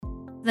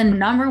The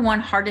number one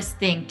hardest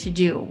thing to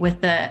do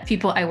with the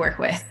people I work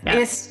with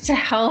is to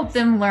help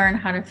them learn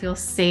how to feel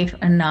safe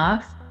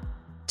enough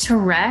to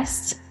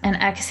rest and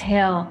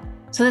exhale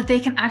so that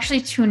they can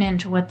actually tune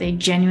into what they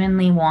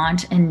genuinely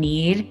want and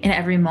need in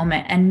every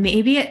moment. And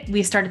maybe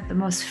we start at the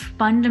most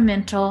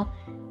fundamental,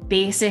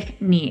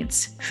 basic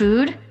needs: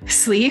 food,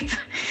 sleep,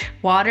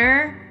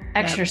 water,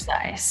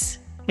 exercise.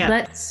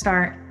 Let's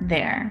start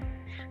there.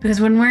 Because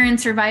when we're in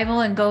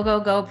survival and go, go,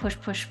 go, push,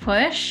 push,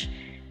 push,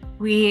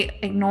 we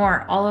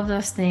ignore all of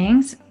those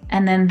things,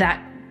 and then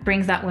that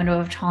brings that window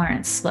of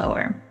tolerance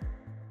slower.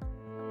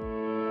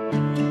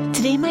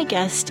 Today, my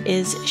guest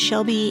is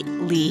Shelby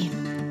Leigh,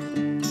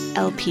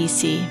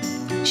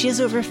 LPC. She has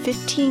over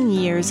 15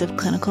 years of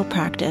clinical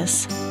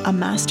practice, a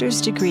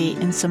master's degree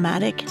in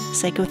somatic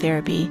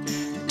psychotherapy,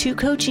 2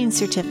 coaching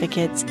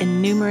certificates,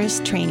 and numerous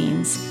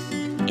trainings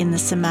in the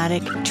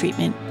somatic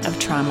treatment of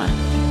trauma.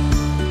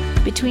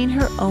 Between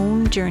her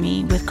own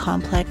journey with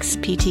complex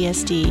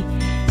PTSD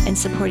and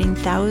supporting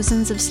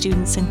thousands of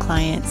students and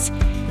clients,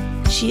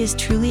 she is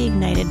truly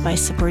ignited by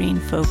supporting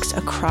folks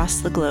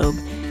across the globe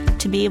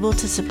to be able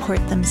to support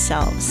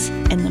themselves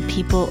and the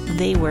people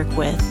they work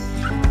with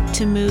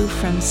to move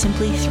from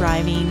simply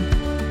thriving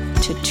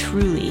to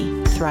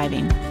truly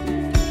thriving.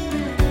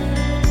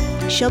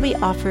 Shelby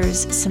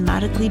offers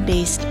somatically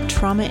based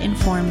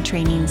trauma-informed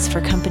trainings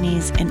for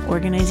companies and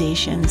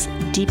organizations,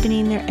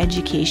 deepening their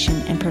education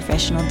and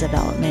professional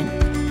development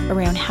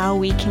around how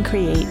we can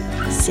create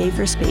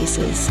safer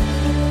spaces.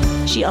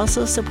 She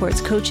also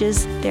supports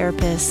coaches,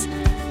 therapists,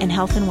 and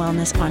health and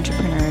wellness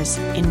entrepreneurs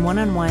in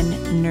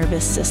one-on-one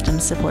nervous system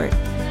support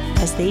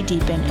as they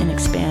deepen and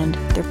expand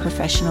their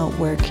professional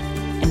work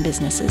and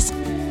businesses.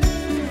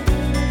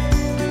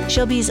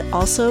 Shelby's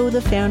also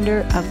the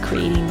founder of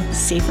Creating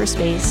Safer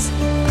Space,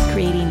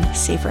 Creating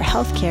Safer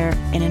Healthcare,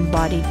 and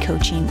Embodied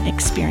Coaching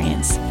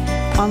Experience,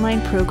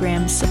 online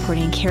programs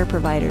supporting care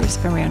providers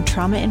around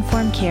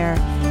trauma-informed care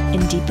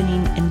and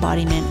deepening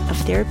embodiment of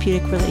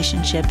therapeutic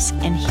relationships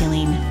and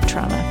healing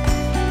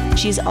trauma.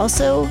 She's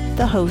also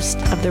the host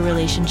of the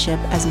Relationship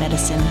as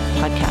Medicine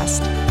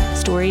podcast,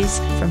 stories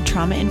from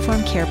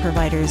trauma-informed care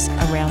providers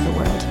around the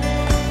world.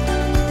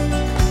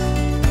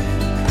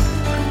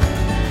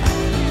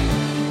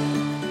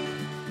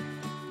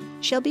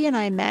 Shelby and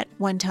I met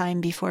one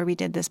time before we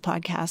did this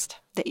podcast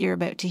that you're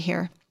about to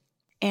hear.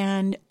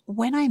 And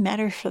when I met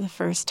her for the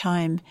first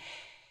time,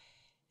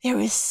 there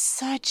was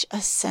such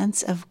a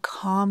sense of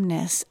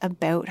calmness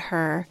about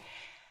her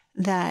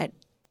that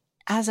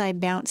as I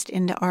bounced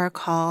into our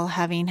call,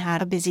 having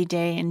had a busy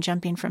day and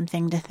jumping from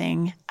thing to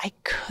thing, I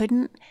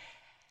couldn't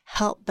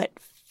help but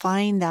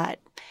find that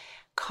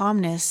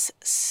calmness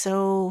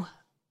so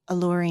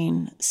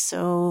alluring,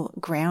 so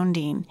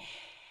grounding.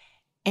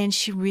 And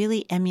she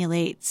really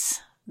emulates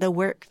the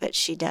work that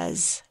she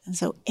does. And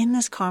so in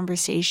this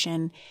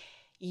conversation,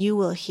 you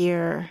will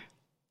hear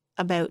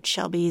about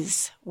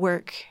Shelby's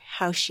work,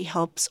 how she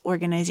helps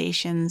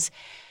organizations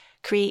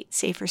create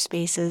safer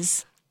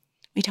spaces.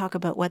 We talk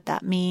about what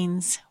that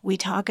means. We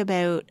talk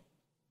about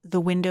the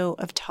window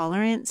of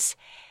tolerance.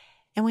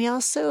 And we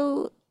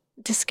also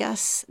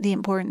discuss the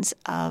importance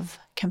of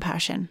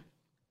compassion.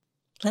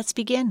 Let's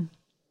begin.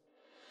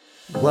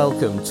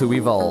 Welcome to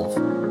Evolve,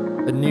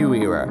 a new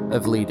era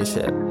of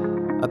leadership.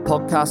 A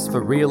podcast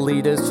for real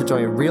leaders to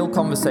join real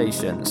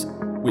conversations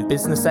with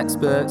business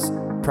experts,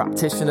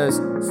 practitioners,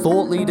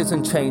 thought leaders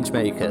and change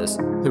makers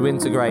who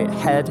integrate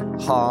head,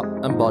 heart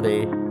and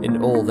body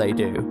in all they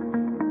do.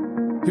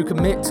 Who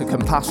commit to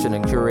compassion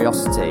and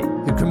curiosity,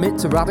 who commit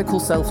to radical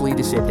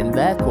self-leadership in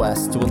their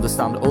quest to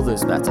understand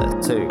others better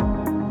too.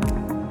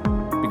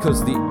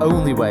 Because the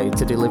only way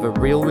to deliver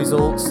real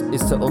results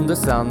is to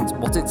understand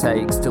what it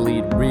takes to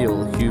lead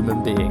real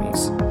human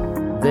beings.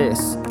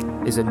 This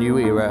is a new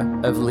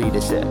era of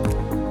leadership.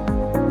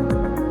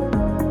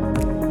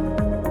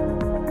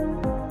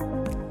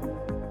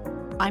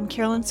 I'm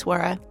Carolyn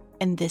Swara,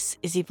 and this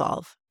is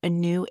Evolve, a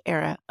new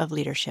era of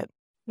leadership.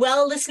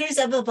 Well, listeners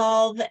of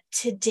Evolve,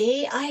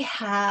 today I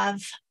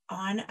have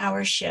on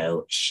our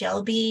show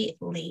Shelby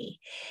Leigh,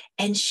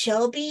 and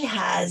Shelby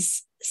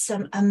has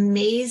some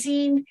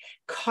amazing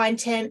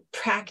content,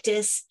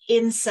 practice,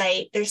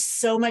 insight. There's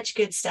so much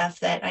good stuff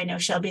that I know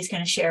Shelby's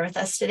going to share with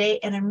us today,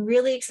 and I'm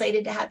really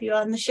excited to have you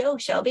on the show.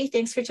 Shelby,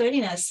 thanks for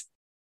joining us.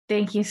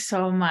 Thank you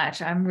so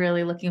much. I'm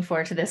really looking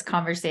forward to this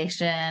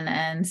conversation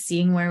and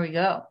seeing where we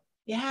go.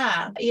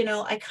 Yeah.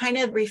 I kind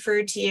of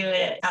referred to you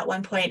at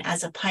one point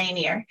as a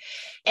pioneer.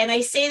 And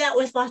I say that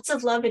with lots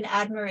of love and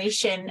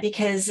admiration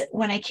because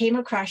when I came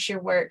across your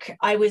work,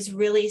 I was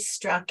really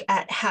struck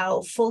at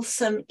how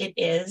fulsome it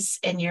is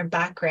and your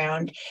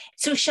background.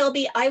 So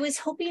Shelby, I was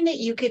hoping that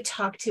you could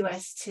talk to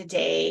us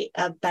today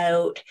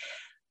about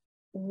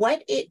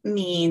what it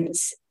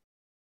means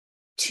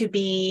to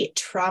be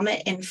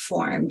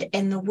trauma-informed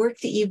and the work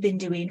that you've been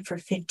doing for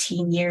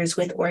 15 years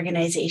with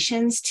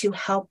organizations to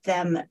help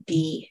them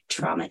be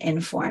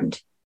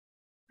trauma-informed.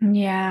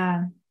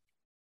 Yeah.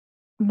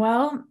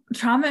 Well,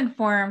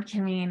 trauma-informed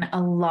can mean a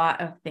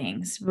lot of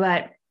things,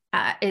 but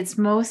at its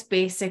most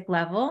basic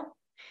level,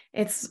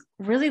 it's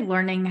really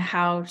learning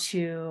how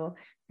to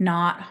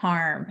not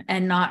harm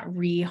and not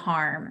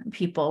reharm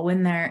people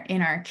when they're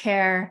in our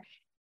care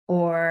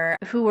or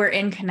who we're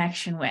in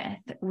connection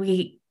with.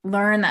 We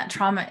learn that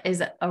trauma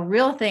is a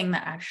real thing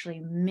that actually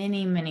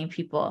many, many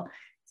people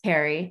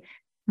carry,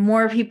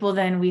 more people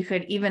than we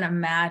could even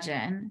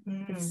imagine.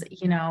 It's,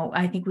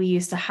 I think we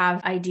used to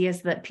have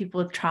ideas that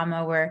people with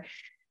trauma were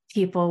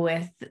people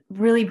with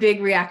really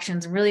big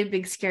reactions, really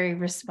big, scary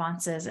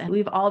responses. And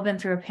we've all been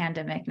through a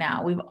pandemic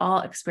now. We've all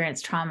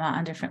experienced trauma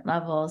on different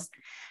levels.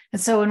 And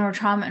so when we're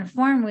trauma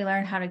informed, we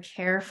learn how to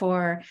care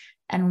for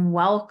and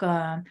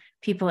welcome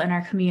people in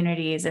our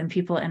communities and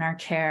people in our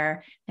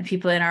care and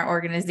people in our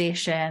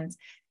organizations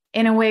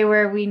in a way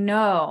where we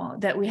know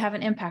that we have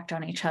an impact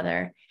on each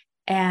other.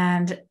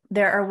 And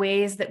there are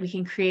ways that we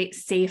can create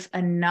safe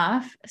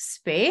enough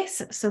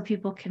space so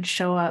people can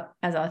show up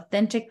as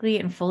authentically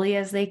and fully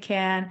as they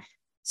can,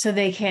 so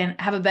they can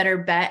have a better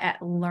bet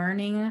at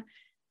learning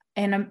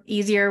in an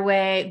easier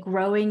way,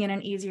 growing in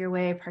an easier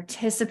way,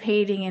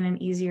 participating in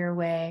an easier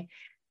way,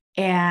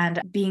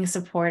 and being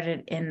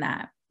supported in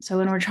that. So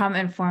when we're trauma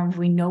informed,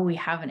 we know we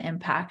have an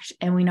impact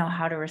and we know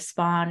how to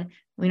respond.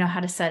 We know how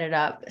to set it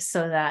up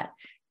so that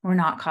we're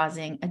not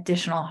causing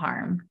additional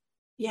harm.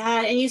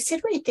 Yeah. And you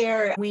said right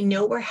there, we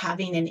know we're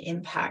having an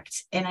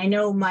impact. And I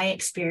know my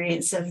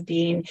experience of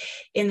being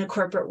in the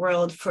corporate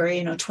world for,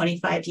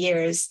 25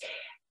 years,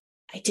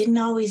 I didn't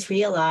always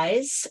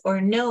realize or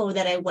know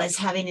that I was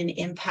having an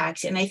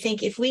impact. And I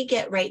think if we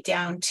get right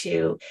down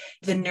to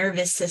the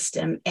nervous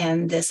system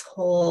and this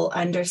whole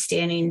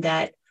understanding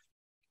that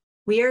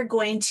we are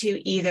going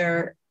to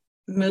either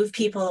move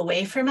people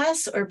away from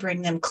us or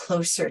bring them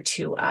closer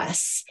to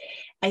us.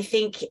 I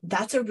think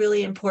that's a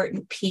really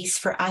important piece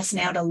for us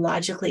now to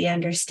logically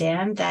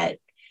understand that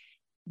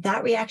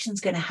reaction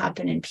is going to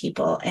happen in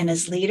people. And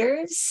as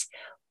leaders,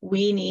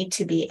 we need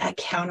to be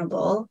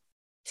accountable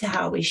to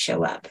how we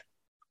show up.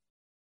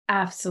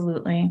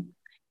 Absolutely.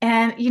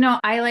 And,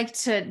 I like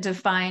to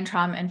define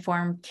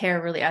trauma-informed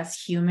care really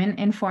as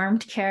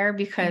human-informed care,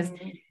 because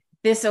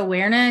this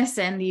awareness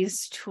and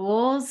these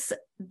tools,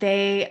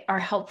 they are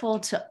helpful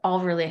to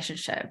all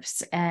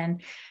relationships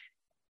and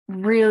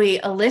really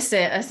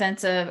elicit a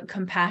sense of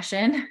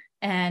compassion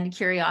and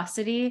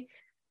curiosity,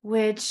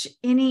 which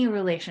any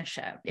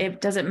relationship,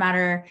 it doesn't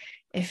matter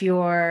if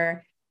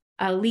you're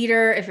a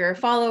leader, if you're a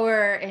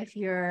follower, if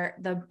you're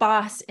the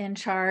boss in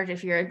charge,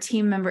 if you're a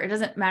team member, it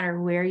doesn't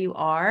matter where you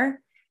are.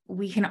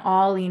 We can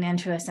all lean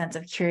into a sense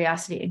of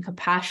curiosity and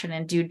compassion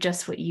and do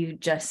just what you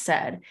just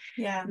said.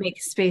 Yeah.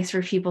 Make space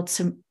for people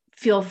to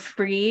feel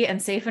free and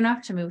safe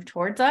enough to move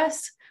towards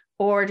us,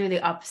 or do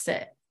the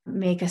opposite.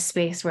 Make a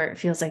space where it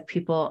feels like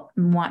people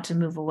want to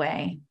move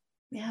away.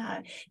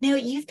 Yeah. Now,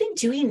 you've been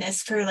doing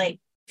this for like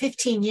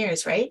 15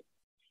 years, right?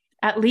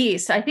 At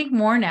least. I think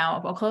more now,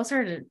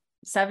 closer to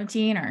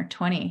 17 or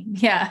 20.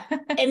 Yeah.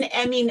 And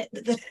I mean,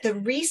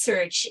 the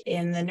research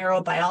in the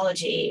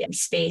neurobiology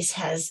space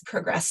has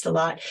progressed a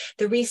lot.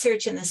 The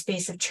research in the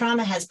space of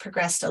trauma has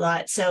progressed a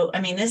lot. So,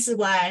 I mean, this is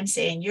why I'm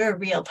saying you're a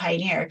real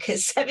pioneer,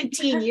 because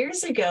 17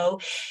 years ago,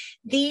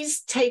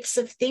 these types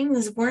of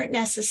things weren't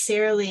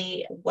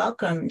necessarily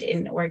welcomed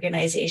in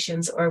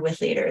organizations or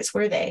with leaders,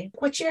 were they?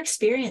 What's your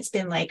experience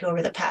been like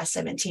over the past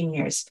 17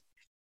 years?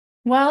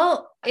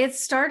 Well, it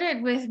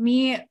started with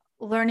me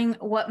learning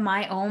what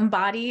my own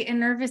body and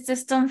nervous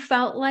system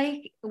felt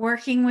like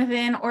working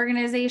within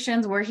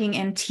organizations, working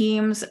in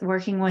teams,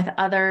 working with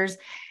others,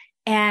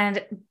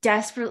 and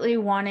desperately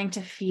wanting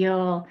to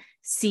feel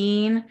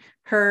seen,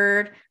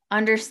 heard,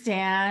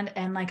 understand,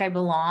 and like I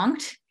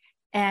belonged.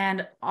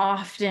 And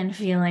often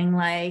feeling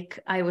like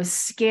I was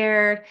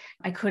scared,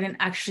 I couldn't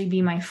actually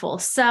be my full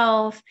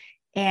self.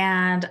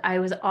 And I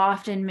was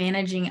often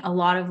managing a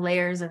lot of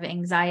layers of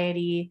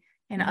anxiety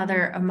and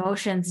other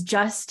emotions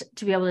just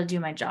to be able to do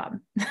my job.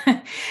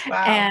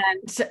 Wow.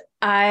 And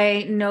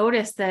I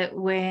noticed that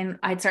when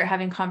I'd start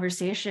having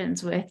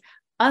conversations with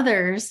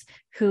others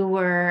who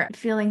were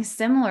feeling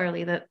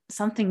similarly, that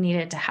something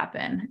needed to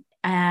happen.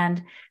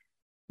 And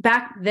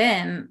back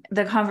then,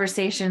 the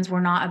conversations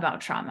were not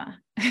about trauma.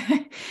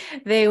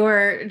 They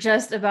were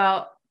just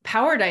about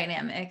power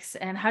dynamics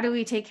and how do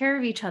we take care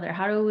of each other?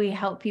 How do we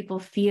help people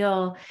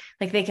feel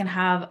like they can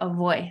have a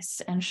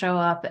voice and show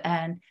up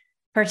and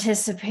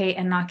participate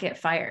and not get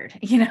fired,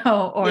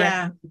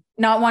 or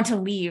not want to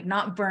leave,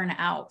 not burn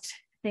out,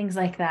 things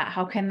like that.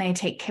 How can they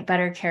take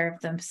better care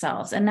of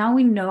themselves? And now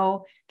we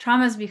know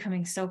trauma is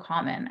becoming so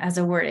common as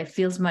a word. It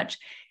feels much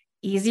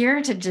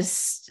easier to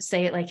just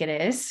say it like it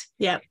is.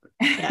 Yep.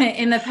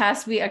 In the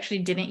past, we actually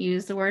didn't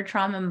use the word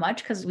trauma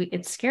much because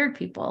it scared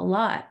people a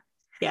lot.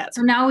 Yeah.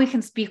 So now we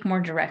can speak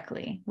more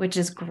directly, which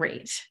is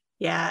great.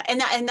 Yeah. And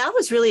that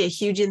was really a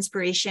huge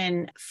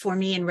inspiration for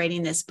me in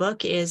writing this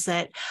book, is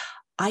that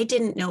I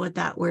didn't know what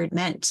that word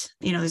meant.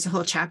 There's a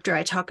whole chapter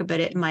I talk about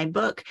it in my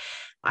book.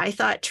 I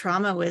thought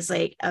trauma was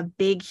like a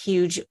big,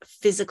 huge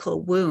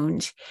physical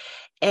wound.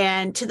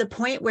 And to the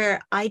point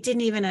where I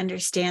didn't even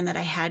understand that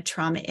I had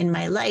trauma in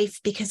my life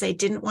because I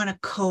didn't want to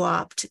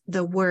co-opt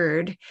the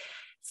word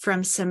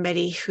from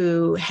somebody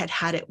who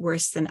had it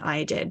worse than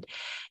I did.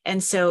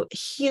 And so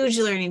huge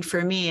learning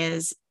for me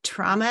is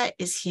trauma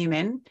is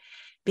human,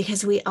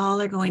 because we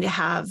all are going to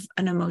have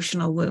an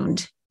emotional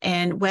wound.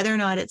 And whether or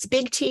not it's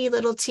big T,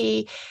 little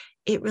t,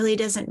 it really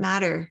doesn't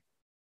matter.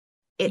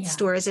 It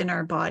stores in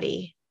our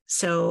body.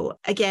 So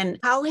again,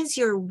 how has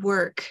your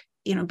work,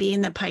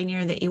 being the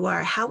pioneer that you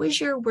are, how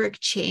has your work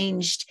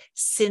changed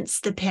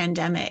since the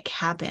pandemic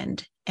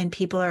happened and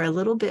people are a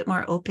little bit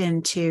more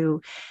open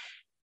to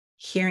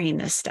hearing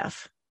this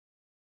stuff?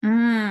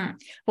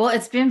 Well,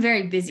 it's been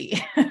very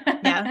busy.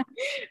 Yeah.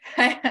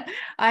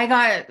 I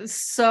got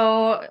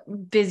so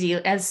busy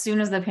as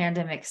soon as the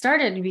pandemic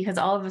started, because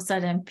all of a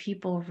sudden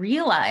people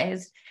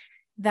realized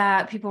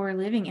that people were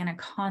living in a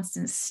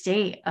constant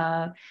state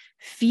of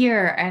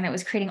fear, and it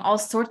was creating all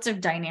sorts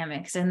of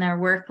dynamics in their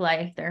work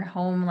life, their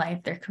home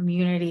life, their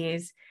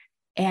communities.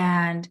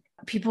 And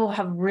people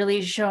have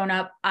really shown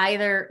up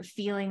either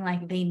feeling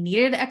like they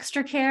needed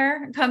extra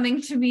care,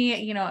 coming to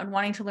me, and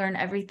wanting to learn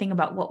everything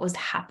about what was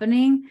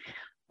happening,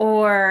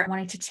 or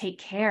wanting to take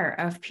care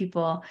of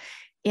people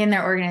in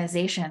their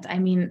organizations. I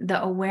mean,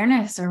 the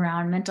awareness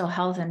around mental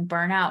health and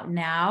burnout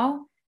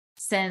now,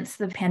 since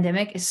the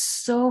pandemic, is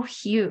so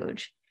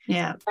huge.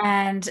 Yeah.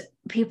 And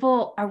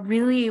people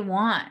really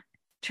want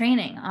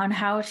training on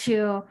how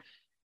to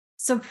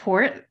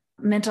support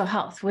mental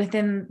health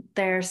within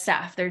their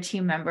staff, their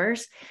team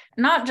members,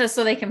 not just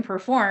so they can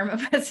perform,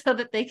 but so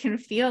that they can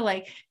feel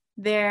like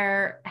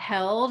they're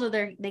held,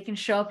 they can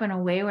show up in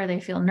a way where they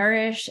feel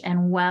nourished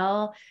and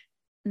well.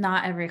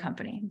 Not every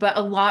company, but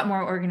a lot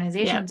more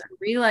organizations are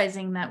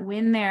realizing that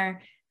when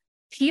their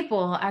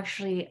people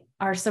actually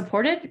are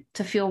supported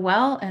to feel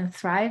well and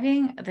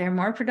thriving, they're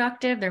more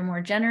productive, they're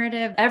more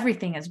generative,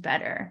 everything is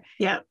better.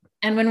 Yeah.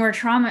 And when we're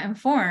trauma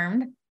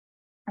informed,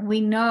 we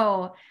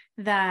know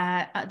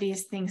that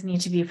these things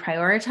need to be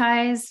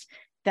prioritized,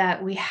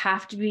 that we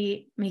have to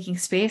be making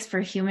space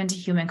for human to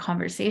human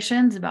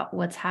conversations about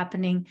what's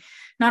happening,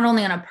 not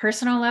only on a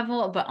personal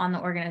level, but on the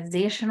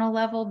organizational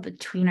level,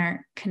 between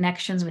our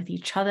connections with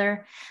each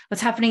other,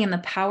 what's happening in the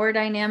power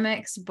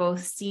dynamics,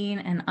 both seen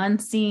and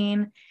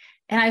unseen.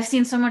 And I've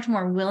seen so much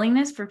more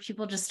willingness for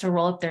people just to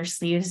roll up their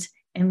sleeves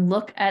and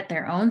look at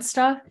their own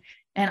stuff,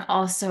 and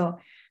also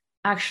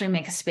actually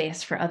make a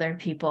space for other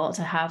people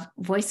to have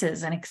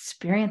voices and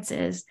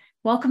experiences,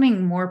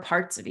 welcoming more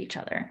parts of each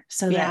other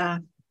so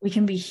that we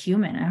can be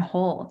human and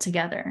whole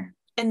together.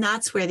 And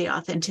that's where the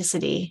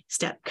authenticity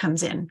step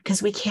comes in,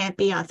 because we can't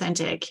be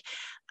authentic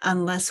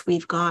unless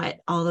we've got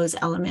all those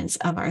elements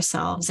of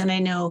ourselves. And I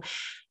know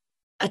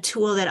a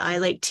tool that I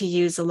like to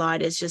use a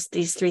lot is just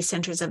these 3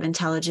 centers of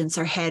intelligence: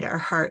 our head, our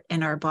heart,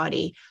 and our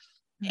body,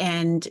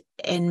 and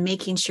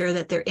making sure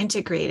that they're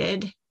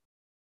integrated.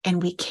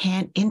 And we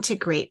can't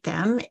integrate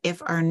them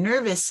if our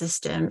nervous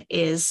system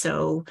is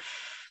so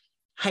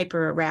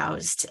hyper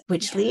aroused,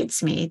 which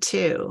leads me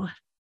to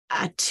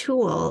a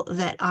tool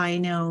that I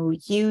know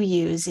you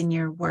use in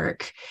your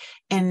work.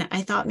 And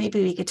I thought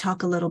maybe we could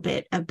talk a little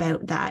bit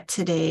about that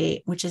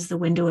today, which is the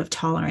window of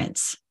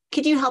tolerance.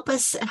 Could you help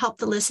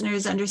the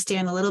listeners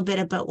understand a little bit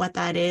about what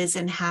that is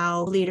and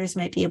how leaders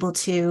might be able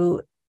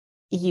to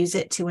use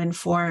it to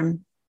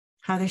inform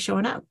how they're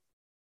showing up?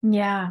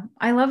 Yeah,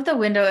 I love the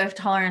window of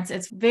tolerance.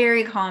 It's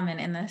very common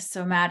in the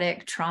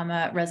somatic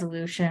trauma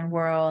resolution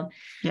world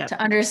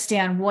to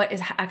understand what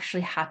is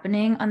actually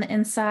happening on the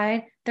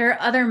inside. There are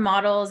other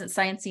models,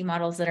 sciencey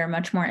models, that are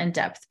much more in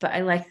depth, but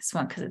I like this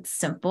one because it's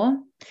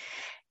simple.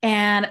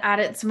 And at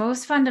its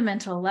most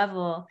fundamental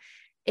level,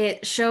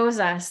 it shows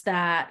us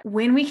that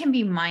when we can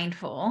be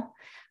mindful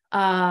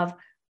of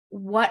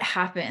what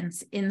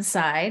happens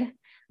inside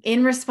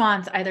in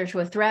response either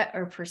to a threat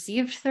or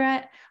perceived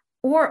threat,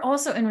 or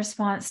also in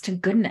response to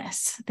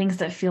goodness, things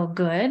that feel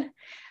good,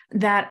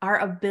 that our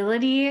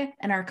ability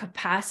and our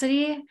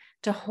capacity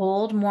to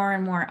hold more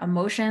and more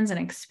emotions and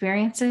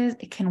experiences,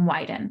 it can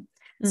widen.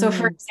 So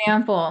for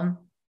example,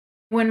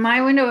 when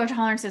my window of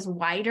tolerance is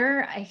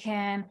wider, I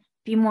can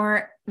be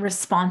more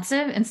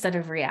responsive instead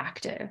of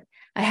reactive.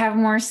 I have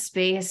more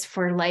space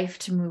for life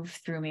to move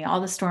through me.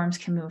 All the storms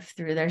can move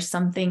through. There's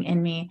something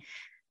in me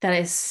that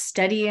is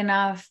steady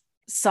enough,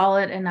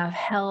 solid enough,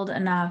 held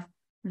enough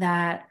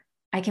that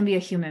I can be a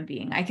human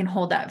being. I can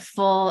hold that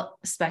full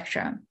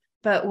spectrum.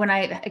 But when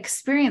I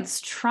experience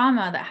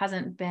trauma that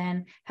hasn't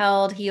been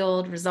held,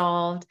 healed,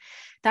 resolved,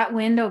 that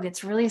window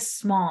gets really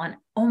small and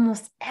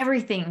almost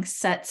everything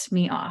sets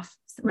me off.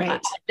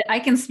 Right. I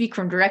can speak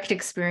from direct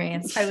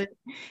experience. I was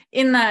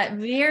in that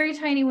very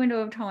tiny window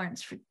of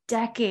tolerance for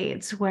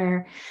decades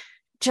where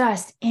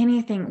just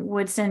anything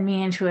would send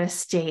me into a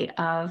state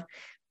of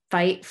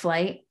fight,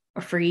 flight,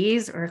 or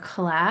freeze, or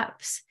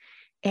collapse.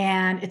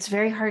 And it's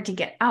very hard to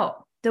get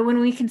out. Though when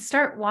we can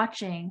start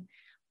watching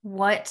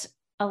what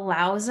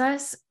allows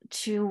us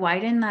to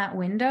widen that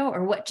window,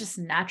 or what just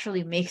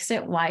naturally makes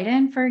it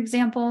widen, for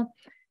example,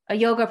 a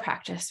yoga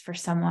practice for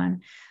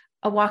someone,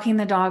 a walking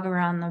the dog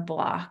around the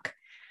block,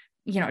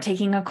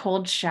 taking a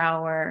cold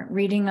shower,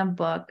 reading a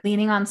book,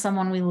 leaning on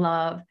someone we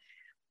love.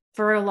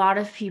 For a lot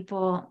of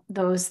people,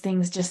 those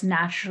things just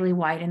naturally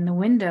widen the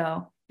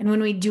window. And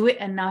when we do it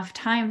enough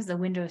times, the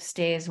window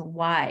stays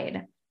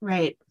wide.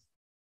 Right.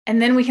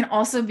 And then we can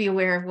also be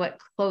aware of what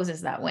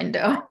closes that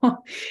window.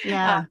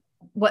 Yeah.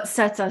 What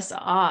sets us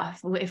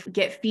off. If we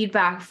get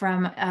feedback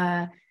from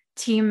a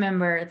team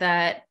member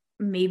that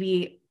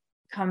maybe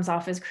comes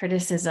off as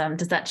criticism,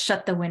 does that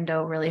shut the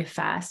window really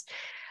fast?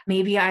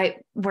 Maybe I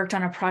worked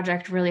on a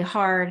project really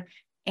hard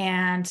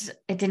and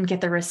it didn't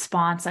get the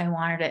response I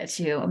wanted it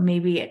to.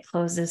 Maybe it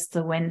closes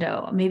the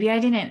window. Maybe I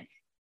didn't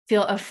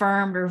feel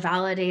affirmed or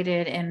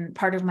validated in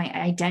part of my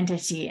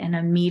identity in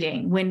a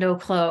meeting, window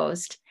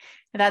closed.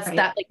 That's right.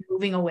 That like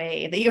moving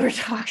away that you were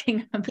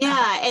talking about.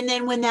 Yeah. And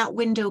then when that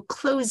window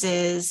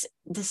closes,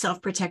 the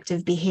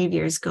self-protective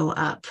behaviors go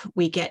up.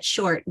 We get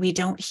short. We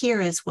don't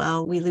hear as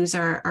well. We lose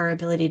our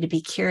ability to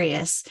be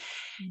curious.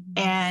 Mm-hmm.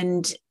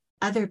 And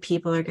other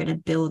people are going to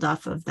build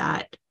off of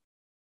that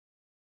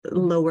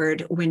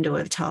lowered window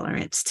of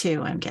tolerance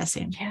too, I'm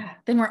guessing. Yeah.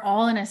 Then we're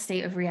all in a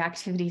state of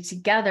reactivity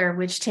together,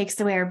 which takes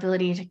away our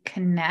ability to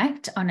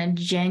connect on a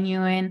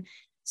genuine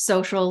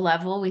social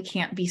level. We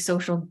can't be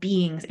social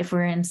beings if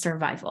we're in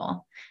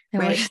survival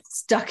and we're just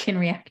stuck in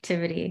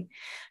reactivity.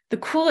 The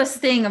coolest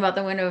thing about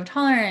the window of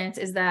tolerance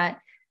is that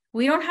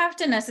we don't have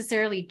to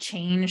necessarily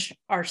change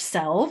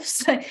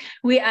ourselves.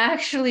 We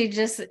actually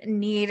just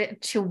need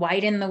to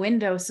widen the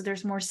window so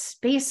there's more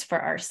space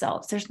for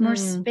ourselves. There's more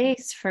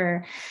space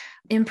for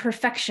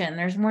imperfection.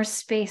 There's more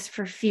space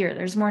for fear.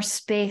 There's more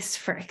space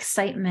for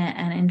excitement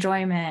and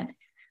enjoyment.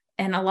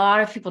 And a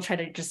lot of people try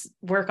to just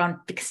work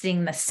on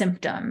fixing the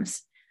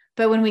symptoms.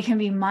 But when we can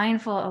be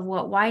mindful of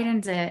what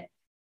widens it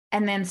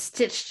and then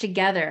stitch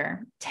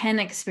together 10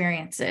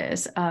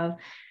 experiences of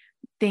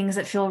things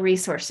that feel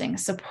resourcing,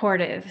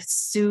 supportive,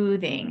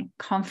 soothing,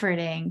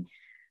 comforting,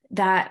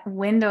 that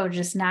window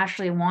just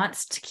naturally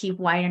wants to keep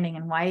widening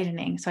and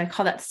widening. So I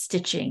call that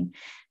stitching.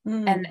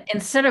 And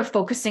instead of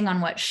focusing on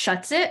what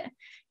shuts it,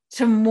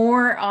 to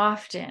more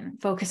often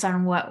focus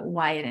on what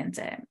widens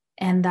it.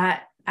 And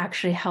that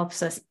actually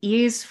helps us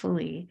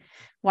easily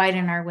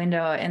widen our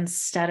window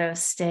instead of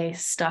stay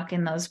stuck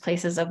in those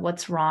places of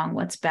what's wrong,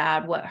 what's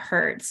bad, what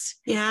hurts.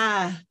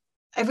 Yeah.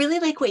 I really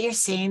like what you're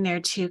saying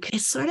there too.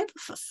 It's sort of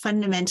a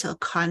fundamental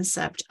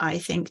concept, I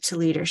think, to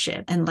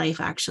leadership and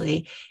life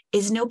actually,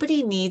 is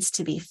nobody needs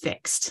to be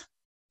fixed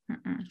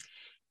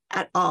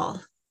at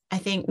all. I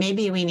think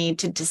maybe we need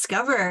to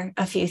discover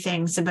a few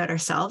things about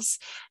ourselves,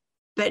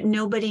 but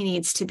nobody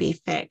needs to be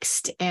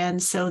fixed.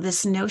 And so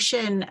this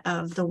notion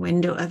of the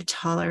window of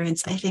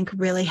tolerance, I think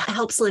really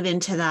helps live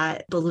into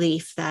that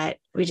belief that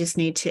we just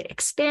need to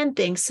expand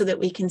things so that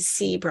we can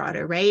see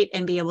broader, right?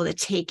 And be able to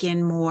take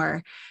in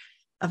more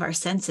of our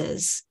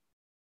senses.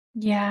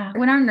 Yeah.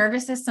 When our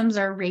nervous systems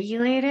are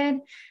regulated,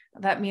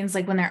 that means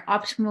like when they're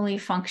optimally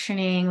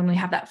functioning, when we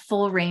have that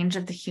full range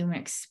of the human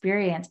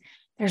experience,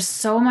 there's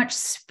so much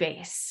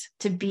space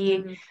to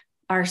be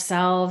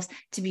ourselves,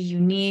 to be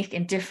unique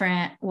and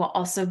different. We'll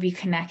also be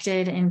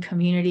connected in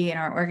community in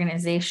our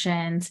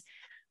organizations.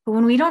 But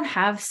when we don't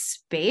have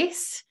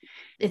space,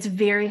 it's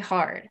very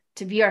hard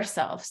to be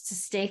ourselves, to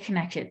stay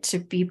connected, to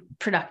be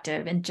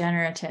productive and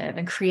generative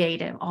and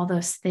creative, all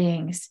those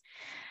things.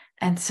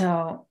 And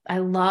so I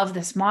love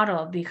this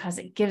model because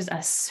it gives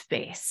us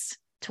space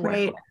to work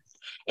with.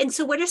 And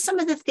so what are some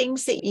of the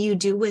things that you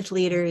do with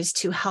leaders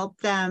to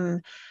help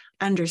them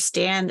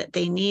understand that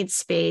they need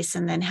space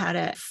and then how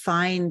to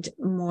find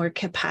more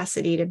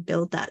capacity to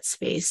build that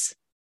space?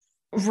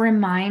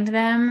 Remind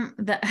them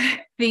that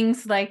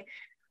things like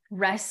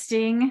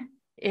resting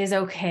is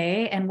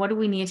okay. And what do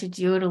we need to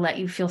do to let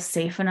you feel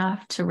safe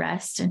enough to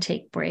rest and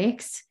take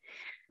breaks?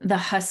 The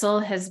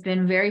hustle has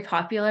been very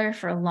popular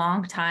for a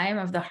long time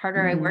of the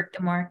harder I work,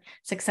 the more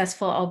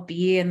successful I'll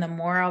be and the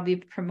more I'll be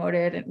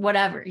promoted and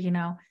whatever,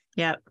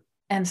 Yep.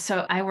 And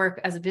so I work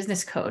as a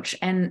business coach,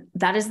 and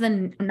that is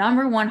the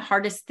number one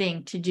hardest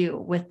thing to do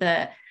with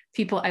the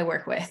people I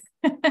work with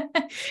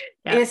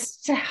is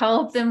to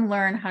help them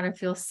learn how to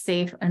feel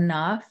safe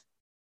enough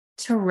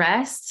to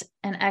rest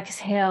and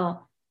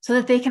exhale so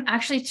that they can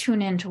actually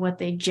tune into what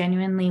they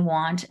genuinely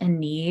want and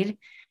need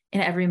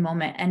in every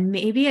moment. And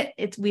maybe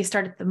we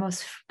start at the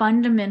most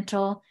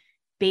fundamental,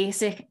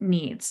 basic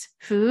needs: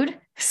 food,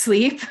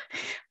 sleep,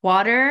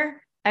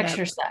 water,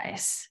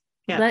 exercise.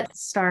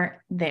 Let's start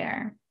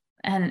there.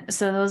 And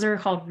so those are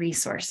called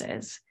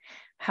resources.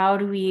 How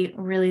do we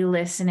really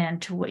listen in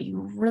to what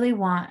you really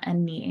want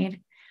and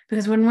need?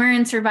 Because when we're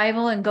in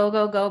survival and go,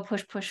 go, go,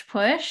 push, push,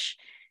 push,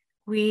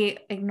 we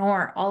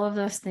ignore all of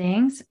those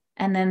things.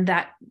 And then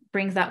that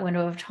brings that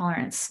window of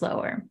tolerance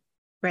slower.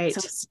 Right.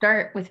 So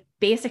start with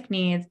basic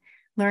needs,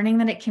 learning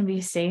that it can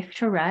be safe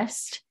to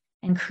rest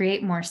and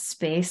create more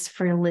space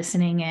for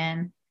listening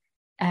in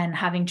and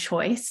having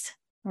choice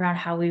around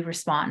how we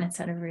respond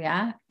instead of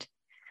react.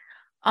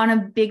 On a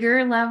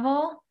bigger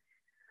level,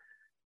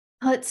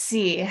 let's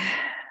see.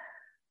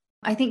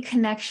 I think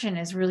connection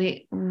is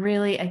really,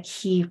 really a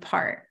key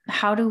part.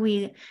 How do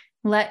we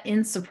let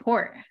in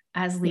support?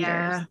 as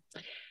leaders.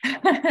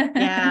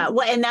 Yeah.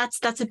 Well, and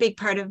that's a big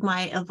part of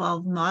my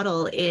evolved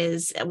model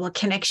is, well,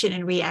 connection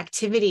and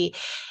reactivity.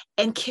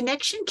 And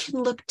connection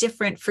can look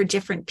different for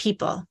different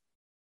people.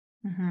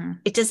 Mm-hmm.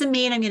 It doesn't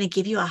mean I'm going to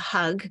give you a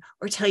hug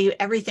or tell you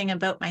everything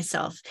about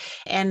myself.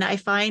 And I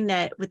find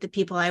that with the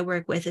people I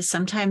work with is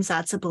sometimes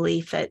that's a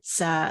belief that's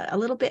a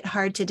little bit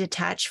hard to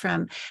detach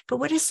from. But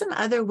what are some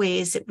other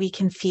ways that we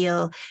can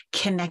feel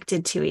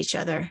connected to each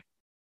other?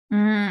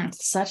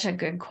 Such a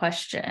good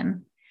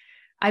question.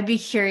 I'd be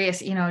curious,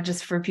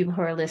 just for people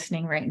who are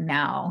listening right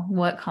now,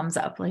 what comes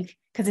up, like,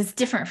 because it's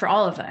different for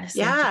all of us.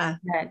 Yeah.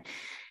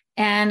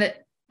 And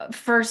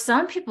for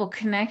some people,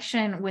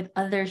 connection with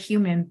other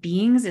human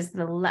beings is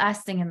the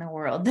last thing in the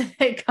world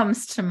that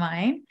comes to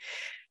mind.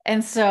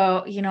 And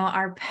so,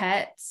 our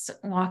pets,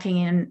 walking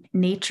in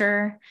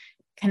nature,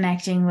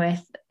 connecting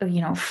with,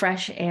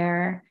 fresh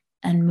air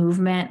and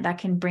movement, that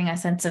can bring a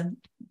sense of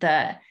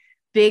the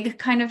big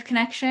kind of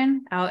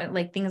connection out,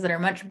 like things that are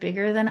much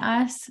bigger than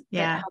us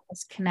that help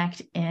us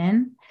connect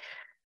in.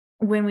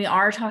 When we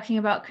are talking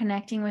about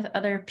connecting with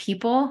other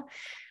people,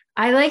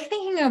 I like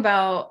thinking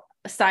about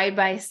side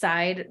by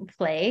side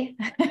play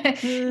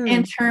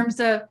in terms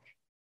of,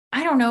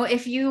 I don't know,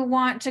 if you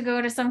want to go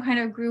to some kind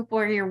of group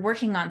where you're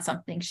working on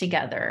something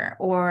together,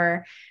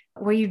 or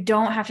where you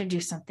don't have to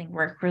do something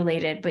work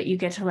related, but you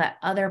get to let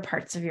other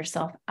parts of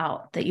yourself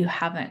out that you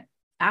haven't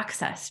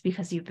accessed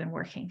because you've been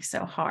working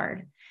so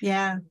hard.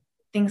 Yeah.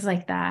 Things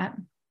like that.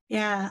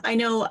 Yeah. I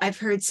know I've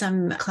heard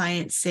some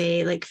clients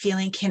say, like,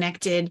 feeling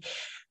connected,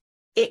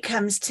 it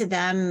comes to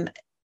them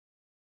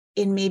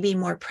in maybe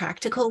more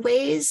practical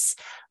ways.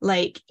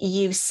 Like,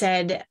 you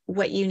said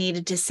what you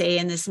needed to say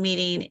in this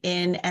meeting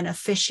in an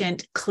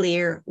efficient,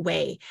 clear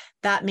way.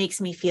 That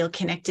makes me feel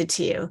connected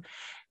to you.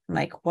 I'm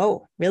like,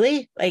 whoa,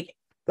 really? Like,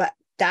 but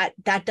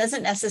that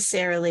doesn't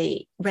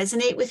necessarily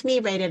resonate with me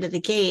right out of the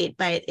gate,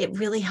 but it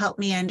really helped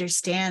me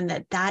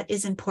understand that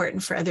is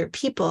important for other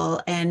people.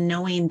 And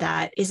knowing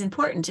that is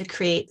important to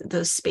create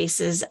those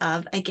spaces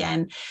of,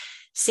 again,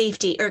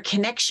 safety or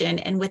connection.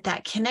 And with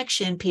that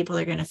connection, people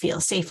are going to feel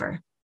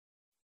safer.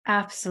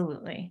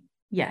 Absolutely.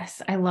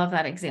 Yes. I love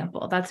that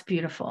example. That's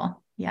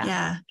beautiful.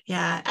 Yeah.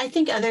 Yeah. I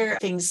think other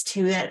things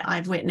too that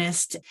I've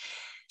witnessed,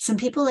 some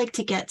people like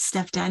to get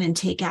stuff done and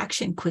take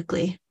action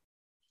quickly.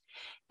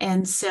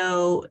 And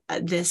so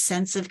this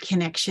sense of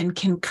connection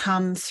can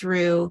come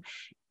through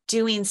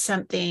doing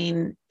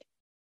something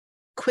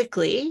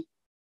quickly,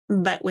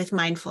 but with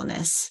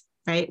mindfulness,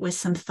 right? With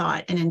some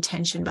thought and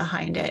intention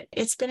behind it.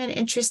 It's been an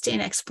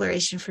interesting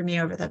exploration for me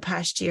over the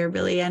past year,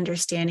 really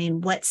understanding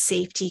what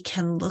safety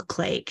can look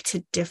like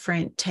to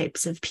different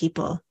types of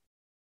people.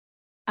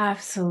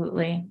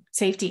 Absolutely.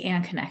 Safety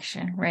and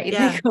connection, right?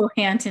 Yeah. They go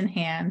hand in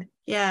hand.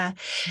 Yeah.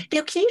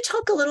 Now, can you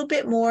talk a little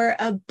bit more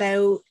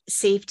about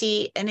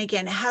safety? And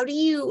again, how do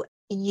you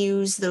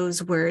use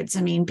those words?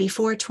 I mean,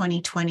 before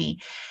 2020,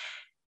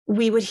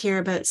 we would hear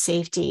about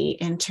safety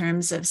in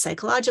terms of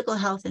psychological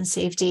health and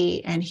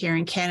safety. And here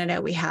in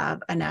Canada, we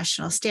have a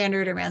national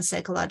standard around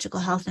psychological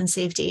health and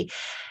safety.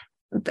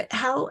 But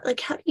how do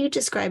you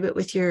describe it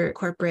with your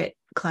corporate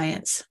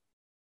clients?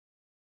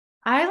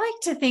 I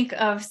like to think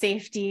of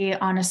safety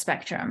on a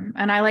spectrum,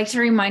 and I like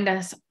to remind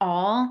us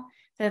all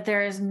that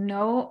there is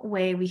no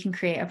way we can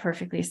create a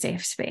perfectly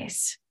safe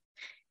space.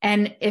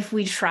 And if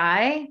we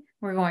try,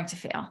 we're going to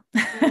fail.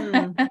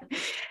 And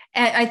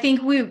I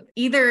think we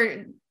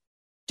either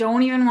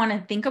don't even want to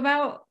think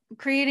about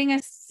creating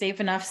a safe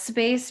enough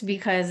space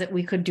because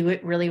we could do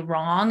it really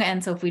wrong.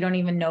 And so if we don't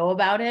even know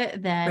about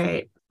it,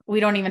 then we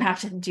don't even have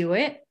to do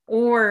it.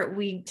 Or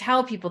we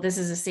tell people this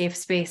is a safe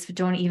space, but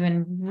don't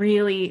even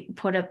really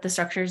put up the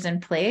structures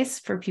in place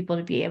for people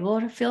to be able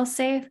to feel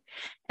safe.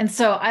 And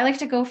so I like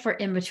to go for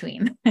in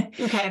between.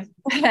 Okay.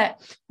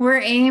 We're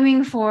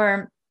aiming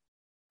for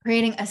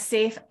creating a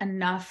safe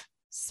enough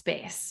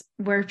space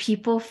where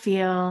people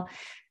feel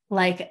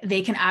like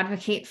they can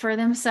advocate for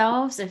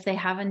themselves if they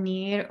have a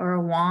need or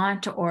a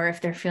want, or if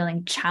they're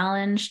feeling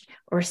challenged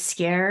or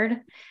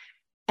scared.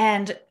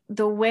 And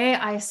the way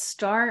I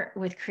start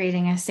with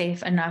creating a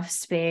safe enough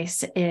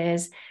space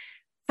is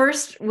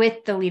first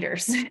with the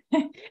leaders,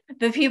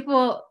 the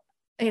people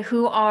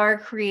who are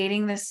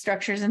creating the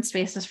structures and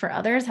spaces for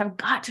others have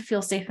got to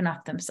feel safe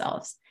enough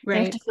themselves. Right.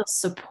 They have to feel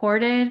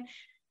supported,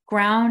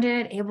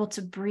 grounded, able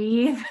to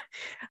breathe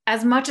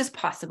as much as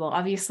possible.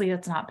 Obviously,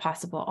 that's not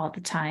possible all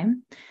the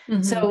time.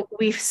 Mm-hmm. So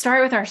we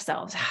start with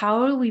ourselves.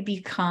 How do we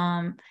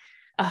become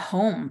a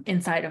home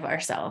inside of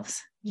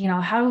ourselves?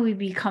 How do we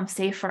become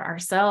safe for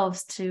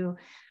ourselves to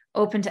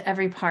open to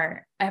every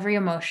part, every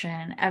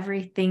emotion,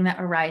 everything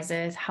that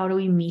arises? How do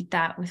we meet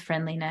that with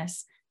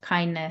friendliness,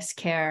 kindness,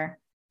 care,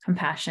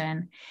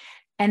 compassion?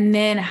 And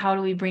then how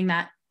do we bring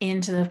that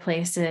into the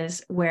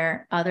places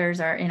where others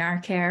are in our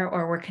care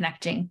or we're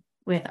connecting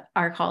with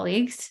our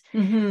colleagues?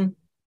 Mm-hmm.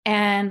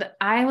 And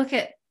I look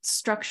at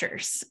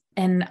structures,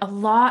 and a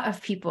lot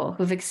of people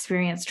who've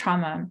experienced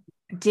trauma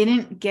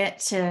didn't get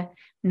to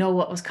know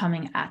what was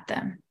coming at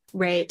them.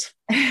 Right.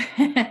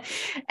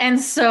 And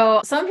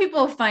so some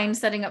people find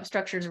setting up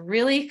structures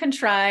really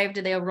contrived.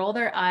 They roll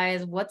their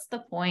eyes. What's the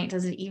point?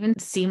 Does it even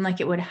seem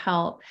like it would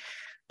help?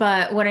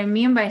 But what I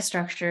mean by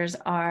structures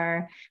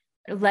are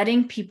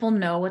letting people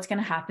know what's going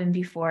to happen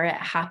before it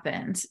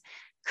happens,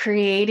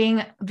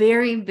 creating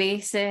very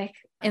basic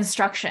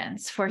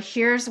instructions for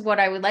here's what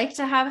I would like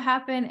to have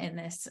happen in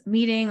this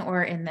meeting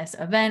or in this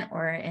event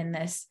or in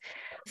this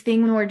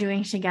thing we're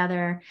doing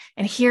together.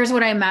 And here's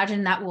what I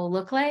imagine that will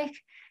look like.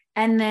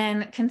 And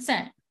then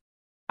consent.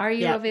 Are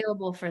you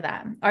available for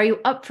that? Are you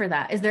up for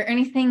that? Is there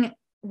anything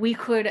we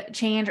could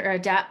change or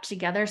adapt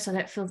together so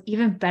that it feels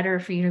even better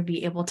for you to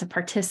be able to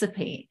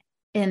participate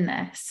in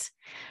this?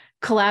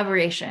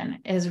 Collaboration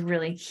is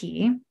really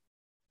key.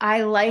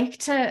 I like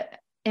to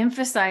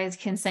emphasize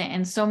consent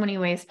in so many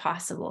ways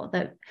possible,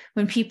 that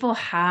when people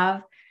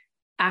have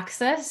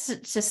access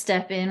to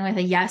step in with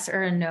a yes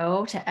or a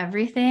no to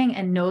everything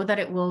and know that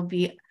it will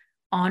be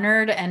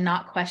honored and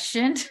not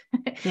questioned,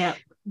 Yeah.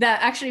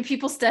 that actually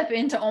people step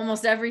into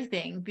almost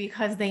everything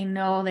because they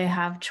know they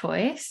have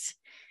choice.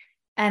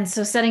 And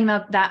so setting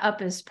that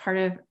up as part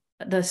of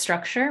the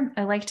structure,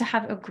 I like to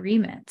have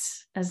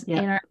agreements as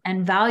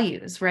and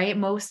values, right?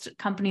 Most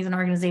companies and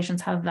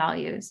organizations have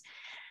values.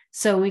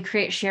 So we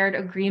create shared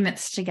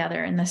agreements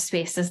together in the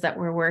spaces that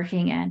we're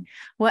working in.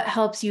 What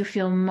helps you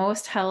feel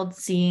most held,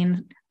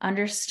 seen,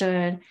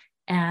 understood,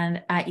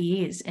 and at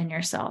ease in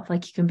yourself?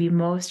 Like you can be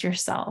most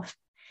yourself.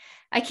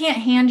 I can't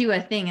hand you a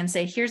thing and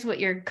say, here's what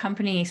your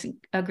company's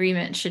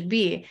agreement should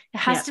be. It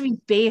has to be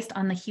based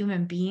on the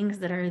human beings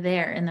that are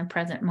there in the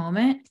present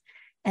moment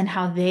and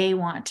how they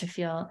want to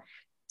feel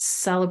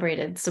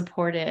celebrated,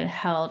 supported,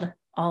 held,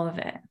 all of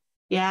it.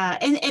 Yeah.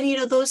 And you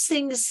know, those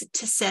things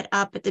to set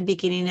up at the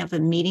beginning of a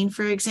meeting,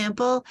 for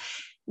example,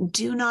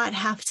 do not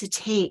have to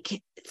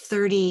take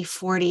 30,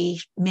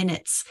 40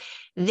 minutes.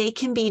 They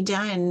can be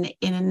done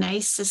in a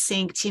nice,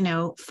 succinct,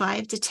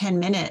 5 to 10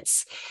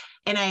 minutes.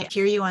 And I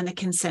hear you on the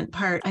consent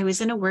part. I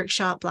was in a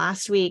workshop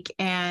last week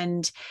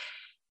and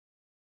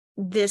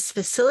this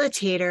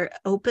facilitator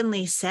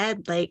openly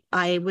said, like,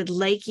 I would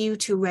like you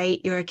to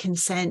write your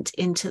consent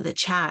into the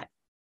chat.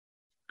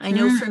 I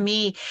know for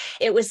me,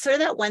 it was sort of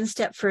that one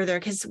step further,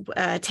 because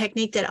a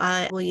technique that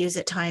I will use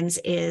at times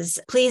is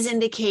please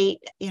indicate,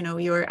 I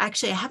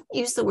haven't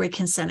used the word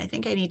consent. I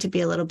think I need to be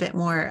a little bit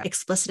more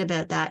explicit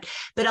about that,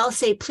 but I'll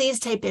say, please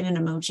type in an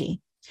emoji.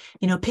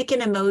 Pick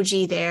an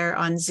emoji there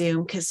on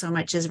Zoom, because so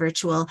much is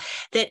virtual,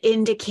 that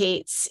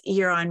indicates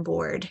you're on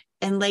board.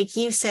 And like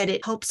you said,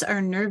 it helps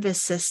our nervous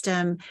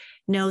system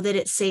know that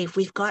it's safe.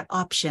 We've got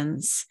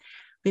options.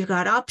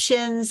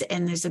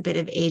 And there's a bit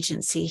of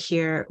agency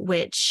here,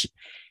 which,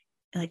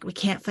 like, we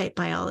can't fight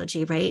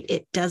biology, right?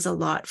 It does a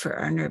lot for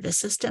our nervous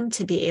system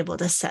to be able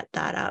to set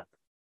that up.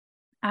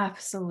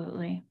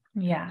 Absolutely.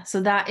 Yeah.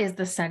 So that is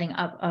the setting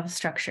up of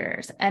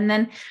structures. And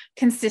then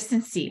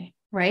consistency,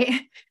 right?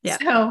 Yeah.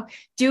 So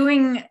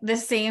doing the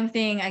same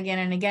thing again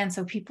and again,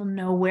 so people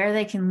know where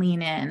they can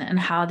lean in and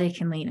how they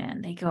can lean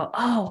in. They go,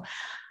 oh,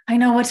 I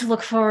know what to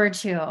look forward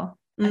to.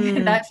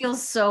 That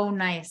feels so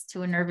nice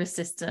to a nervous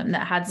system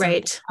that had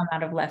something come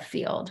out of left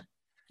field.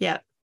 Yeah.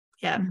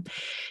 Yeah.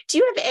 Do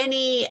you have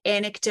any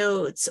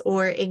anecdotes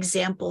or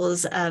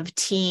examples of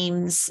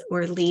teams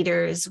or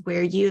leaders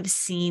where you've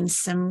seen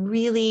some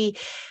really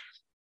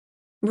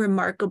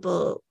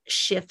remarkable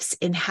shifts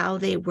in how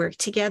they work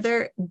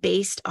together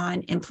based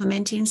on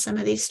implementing some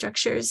of these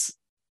structures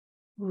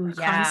or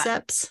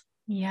concepts?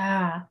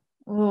 Yeah.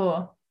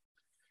 Ooh,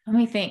 let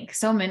me think.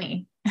 So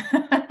many.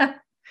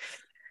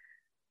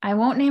 I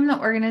won't name the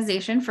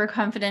organization for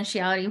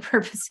confidentiality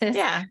purposes.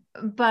 Yeah.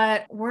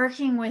 But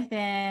working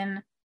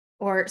within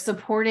or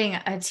supporting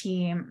a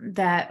team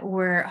that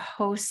were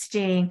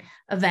hosting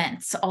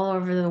events all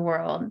over the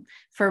world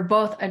for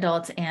both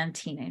adults and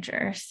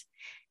teenagers.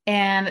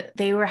 And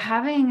they were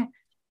having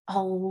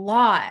a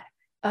lot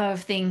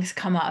of things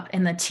come up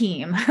in the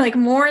team, like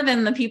more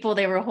than the people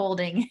they were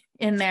holding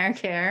in their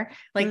care,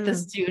 like the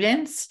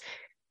students.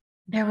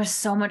 There was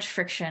so much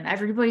friction.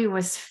 Everybody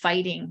was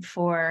fighting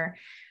for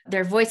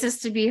their voices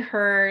to be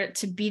heard,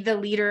 to be the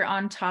leader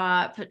on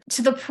top,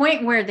 to the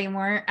point where they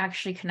weren't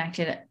actually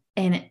connected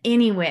in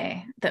any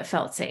way that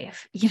felt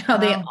safe. They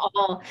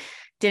all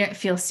didn't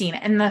feel seen.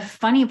 And the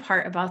funny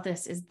part about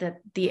this is that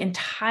the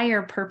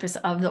entire purpose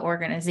of the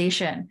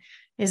organization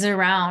is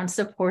around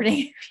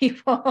supporting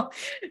people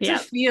to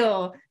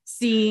feel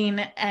seen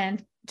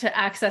and to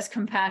access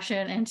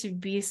compassion and to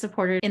be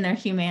supported in their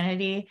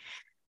humanity.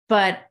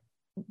 But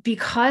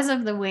because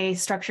of the way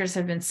structures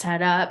have been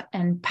set up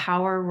and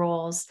power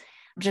roles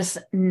just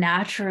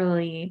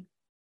naturally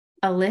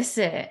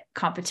elicit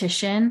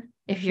competition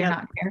if you're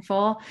not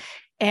careful,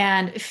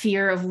 and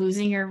fear of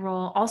losing your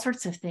role, all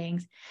sorts of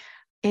things,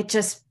 it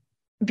just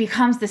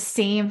becomes the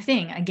same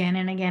thing again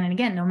and again and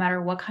again, no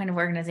matter what kind of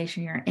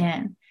organization you're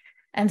in.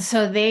 And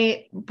so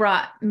they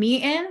brought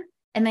me in,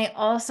 and they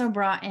also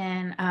brought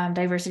in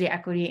diversity,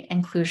 equity,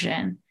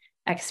 inclusion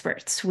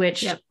experts,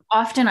 which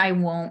often I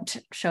won't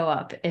show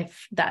up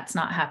if that's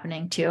not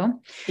happening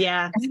too.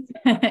 Yeah.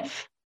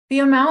 the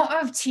amount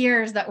of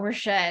tears that were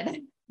shed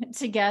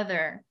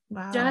together,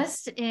 Wow.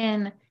 just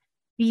in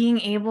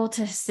being able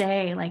to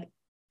say, like,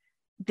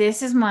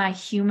 this is my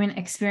human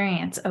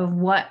experience of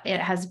what it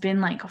has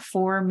been like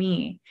for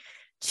me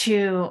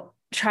to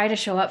try to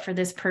show up for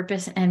this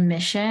purpose and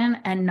mission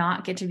and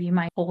not get to be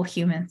my whole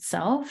human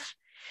self.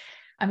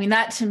 I mean,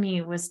 that to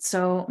me was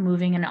so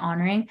moving and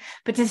honoring,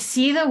 but to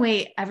see the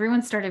way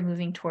everyone started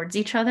moving towards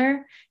each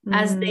other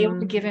as they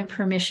were given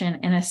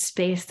permission in a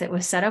space that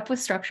was set up with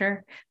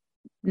structure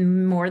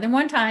more than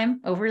one time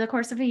over the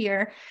course of a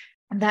year,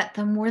 that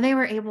the more they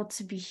were able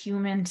to be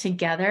human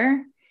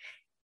together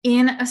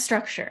in a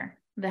structure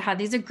that had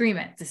these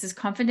agreements, this is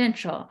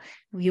confidential,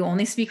 you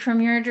only speak from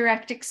your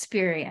direct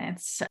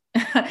experience.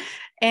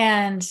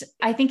 And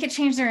I think it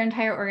changed their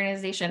entire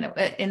organization.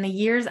 In the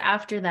years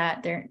after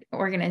that, their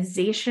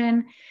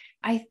organization,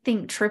 I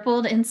think,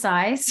 tripled in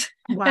size.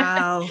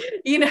 Wow.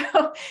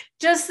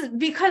 Just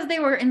because they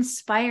were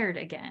inspired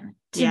again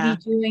to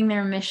be doing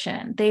their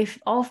mission. They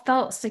all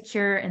felt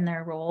secure in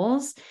their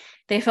roles.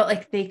 They felt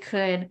like they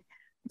could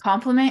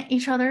complement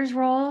each other's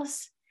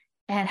roles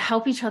and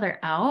help each other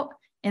out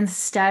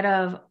instead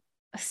of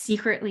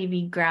secretly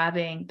be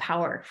grabbing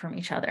power from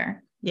each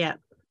other. Yeah.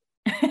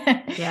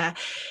 Yeah.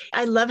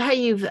 I love how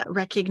you've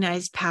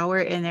recognized power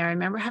in there. I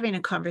remember having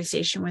a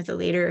conversation with a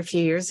leader a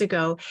few years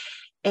ago,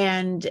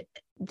 and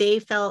they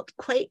felt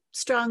quite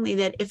strongly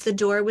that if the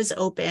door was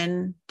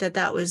open,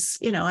 that was,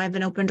 I have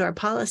an open door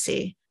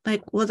policy.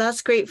 Like, well,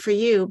 that's great for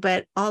you,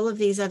 but all of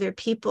these other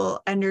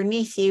people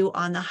underneath you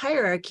on the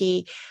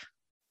hierarchy,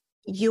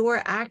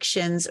 your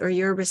actions or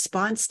your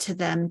response to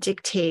them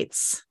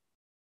dictates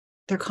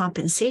their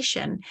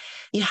compensation.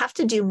 You have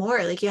to do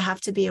more. Like, you have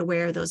to be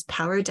aware of those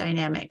power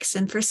dynamics.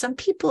 And for some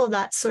people,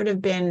 that's sort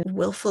of been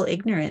willful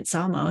ignorance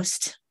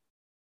almost.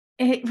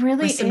 It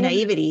really is. Some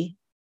naivety.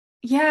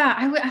 Yeah.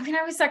 I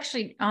was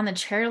actually on the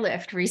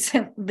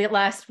chairlift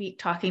last week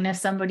talking to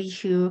somebody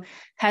who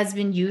has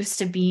been used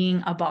to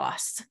being a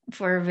boss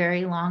for a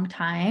very long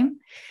time.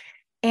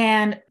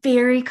 And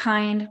very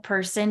kind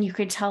person. You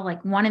could tell,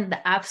 like, one of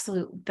the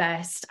absolute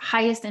best,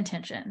 highest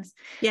intentions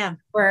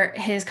for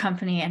his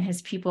company and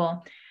his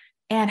people,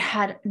 and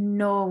had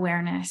no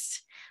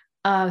awareness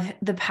of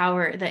the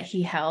power that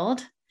he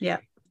held. Yeah.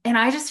 And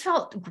I just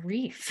felt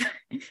grief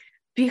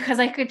because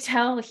I could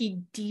tell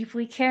he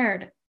deeply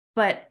cared,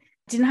 but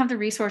didn't have the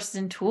resources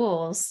and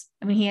tools.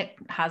 I mean, he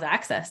has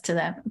access to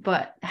them,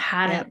 but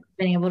hadn't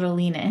been able to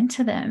lean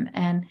into them.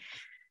 And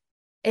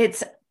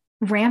it's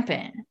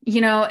rampant,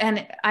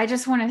 and I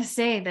just want to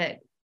say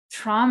that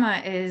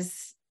trauma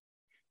is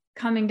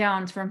coming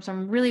down from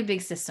some really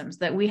big systems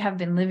that we have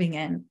been living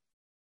in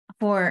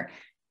for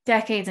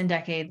decades and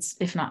decades,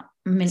 if not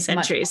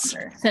centuries.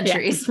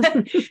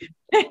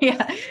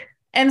 Yeah.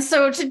 And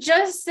so to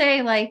just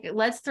say, like,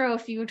 let's throw a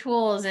few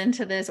tools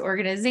into this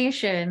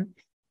organization,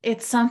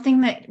 it's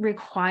something that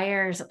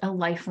requires a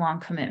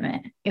lifelong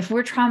commitment. If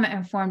we're trauma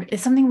informed,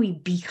 it's something we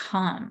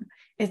become.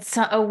 It's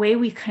a way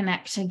we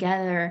connect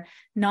together,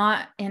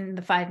 not in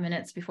the 5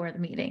 minutes before the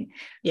meeting.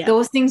 Yeah.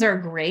 Those things are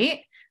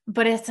great,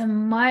 but it's a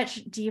much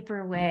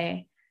deeper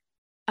way.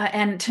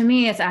 And to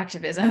me, it's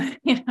activism.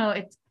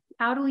 It's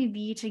how do we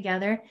be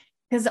together?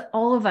 Because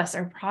all of us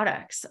are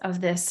products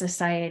of this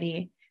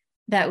society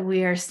that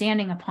we are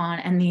standing upon,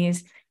 and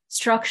these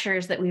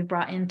structures that we've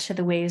brought into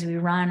the ways we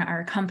run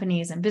our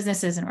companies and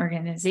businesses and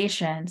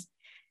organizations.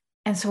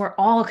 And so we're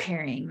all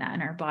carrying that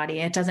in our body.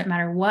 It doesn't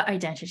matter what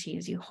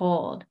identities you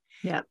hold.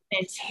 Yeah.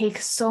 It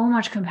takes so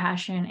much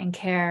compassion and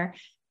care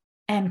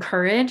and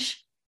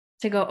courage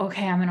to go,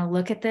 okay, I'm going to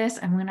look at this.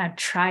 I'm going to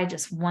try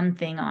just one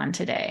thing on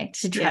today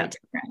to try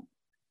different.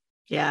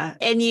 Yeah.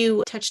 And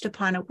you touched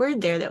upon a word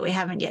there that we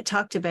haven't yet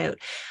talked about,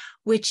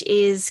 which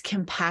is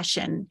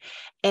compassion,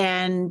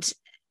 and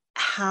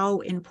how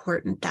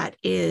important that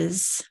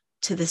is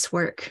to this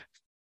work.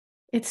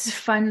 It's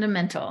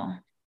fundamental.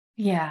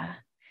 Yeah.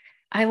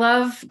 I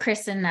love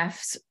Chris and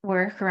Neff's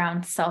work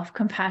around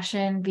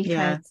self-compassion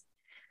because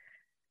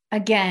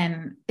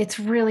again,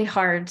 it's really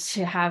hard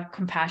to have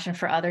compassion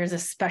for others,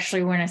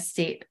 especially when in a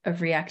state of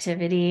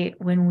reactivity,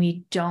 when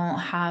we don't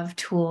have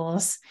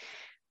tools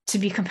to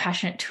be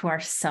compassionate to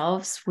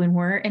ourselves when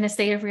we're in a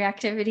state of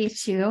reactivity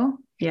too.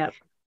 Yep.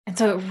 And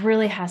so it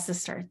really has to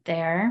start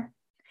there.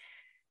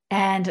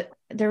 And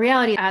the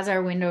reality, as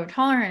our window of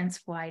tolerance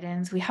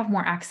widens, we have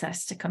more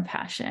access to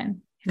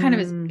compassion.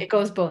 It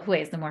goes both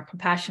ways. The more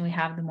compassion we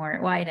have, the more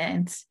it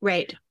widens.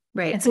 Right.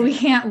 Right. And so we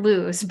can't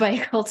lose by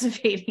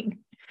cultivating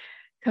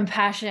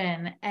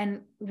compassion.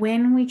 And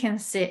when we can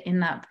sit in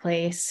that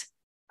place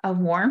of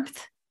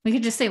warmth, we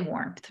could just say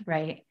warmth,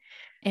 right?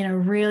 In a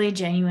really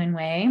genuine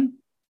way,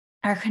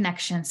 our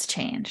connections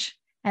change.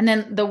 And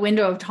then the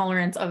window of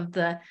tolerance of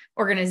the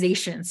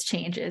organizations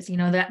changes.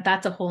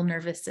 That's a whole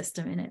nervous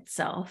system in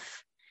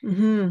itself.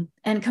 Mm-hmm.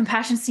 And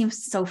compassion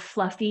seems so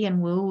fluffy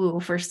and woo-woo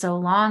for so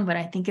long, but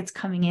I think it's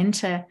coming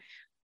into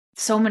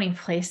so many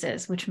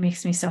places, which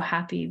makes me so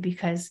happy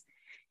because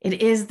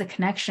it is the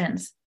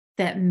connections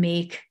that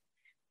make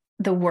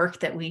the work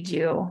that we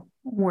do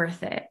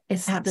worth it.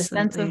 It's the sense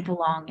Absolutely. of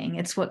belonging.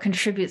 It's what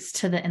contributes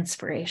to the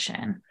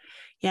inspiration.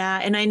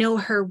 Yeah. And I know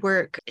her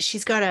work,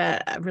 she's got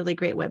a really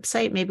great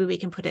website. Maybe we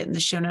can put it in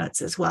the show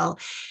notes as well.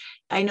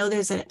 I know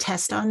there's a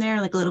test on there,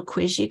 like a little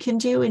quiz you can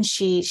do. And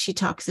she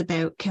talks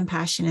about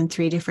compassion in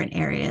 3 different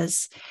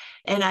areas.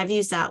 And I've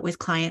used that with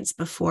clients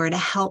before to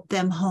help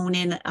them hone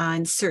in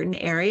on certain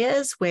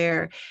areas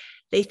where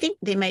they think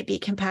they might be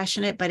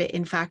compassionate, but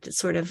in fact, it's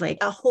sort of like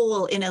a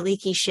hole in a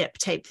leaky ship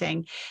type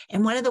thing.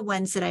 And one of the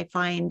ones that I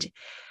find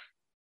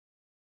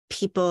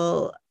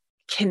people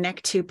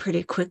connect to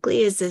pretty quickly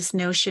is this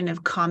notion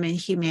of common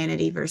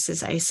humanity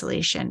versus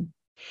isolation.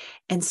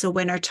 And so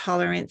when our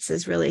tolerance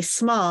is really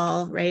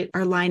small, right,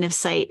 our line of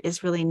sight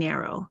is really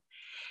narrow.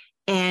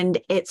 And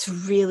it's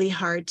really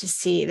hard to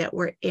see that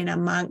we're in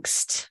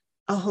amongst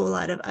a whole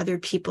lot of other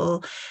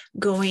people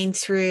going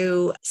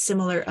through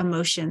similar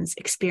emotions.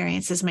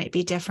 Experiences might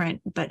be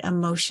different, but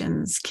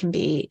emotions can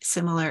be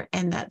similar.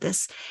 And that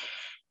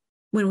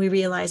when we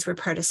realize we're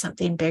part of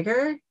something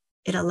bigger,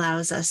 it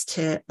allows us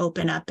to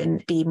open up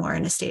and be more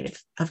in a state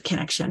of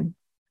connection.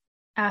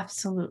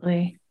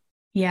 Absolutely.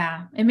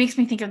 Yeah. It makes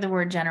me think of the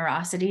word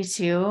generosity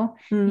too.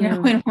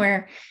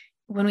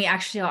 When we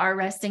actually are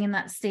resting in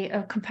that state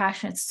of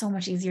compassion, it's so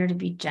much easier to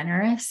be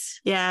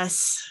generous.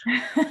 Yes.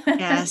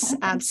 Yes,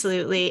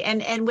 absolutely.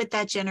 And with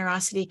that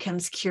generosity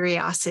comes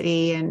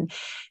curiosity and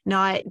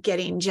not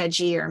getting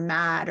judgy or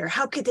mad or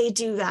how could they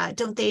do that?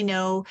 Don't they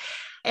know?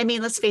 I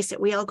mean, let's face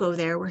it, we all go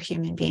there. We're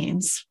human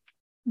beings.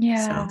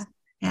 Yeah. So,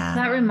 yeah.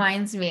 That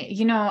reminds me,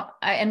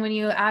 and when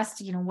you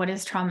asked, what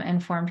is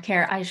trauma-informed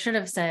care, I should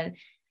have said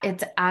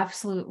its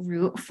absolute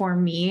root for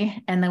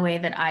me and the way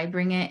that I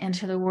bring it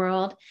into the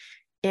world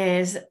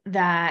is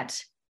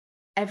that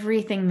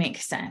everything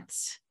makes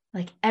sense.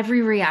 Like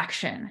every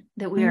reaction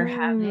that we are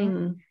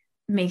having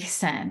makes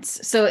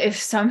sense. So if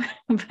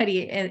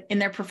somebody in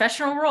their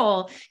professional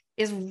role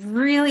is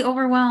really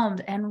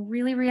overwhelmed and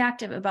really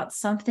reactive about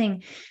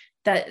something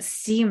that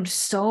seemed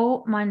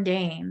so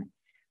mundane,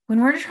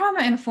 when we're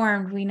trauma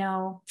informed, we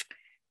know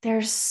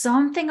there's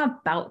something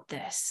about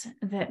this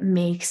that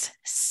makes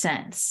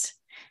sense.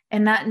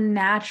 And that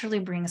naturally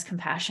brings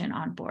compassion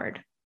on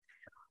board.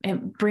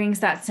 It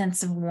brings that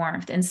sense of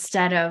warmth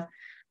instead of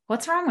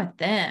what's wrong with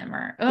them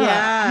or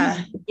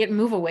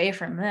move away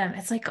from them.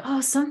 It's like,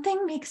 oh,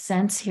 something makes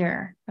sense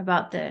here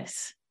about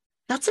this.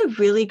 That's a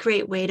really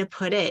great way to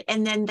put it.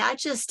 And then that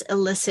just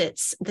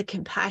elicits the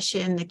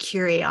compassion, the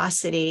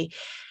curiosity.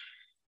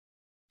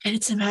 And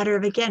it's a matter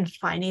of, again,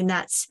 finding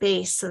that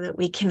space so that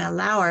we can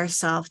allow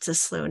ourselves to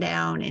slow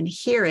down and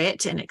hear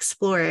it and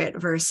explore it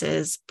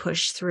versus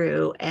push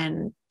through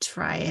and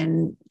try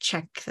and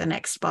check the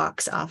next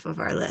box off of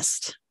our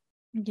list.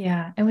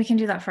 Yeah. And we can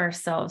do that for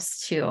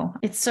ourselves too.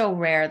 It's so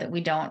rare that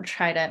we don't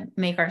try to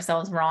make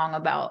ourselves wrong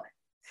about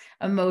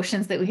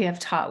emotions that we have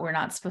taught we're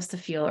not supposed to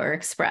feel or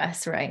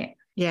express, right?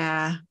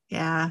 Yeah.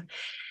 Yeah.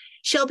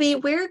 Shelby,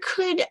 where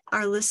could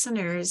our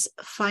listeners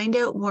find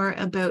out more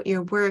about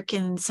your work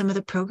and some of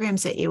the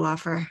programs that you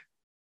offer?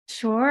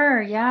 Sure.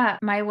 Yeah.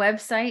 My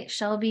website,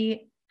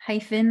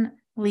 Shelby-Leigh,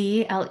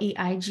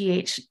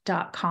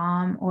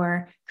 Leigh.com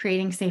or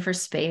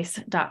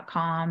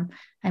creatingsaferspace.com.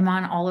 I'm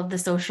on all of the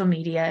social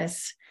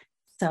medias.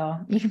 So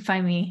you can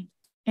find me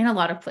in a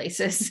lot of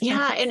places.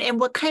 Yeah. And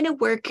what kind of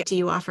work do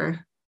you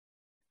offer?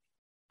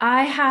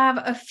 I have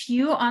a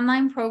few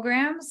online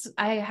programs.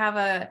 I have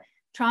a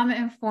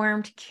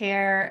trauma-informed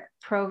care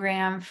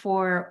program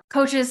for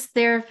coaches,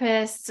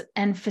 therapists,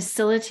 and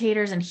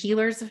facilitators and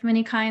healers of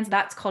many kinds.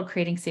 That's called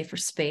Creating Safer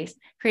Space.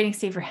 Creating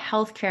Safer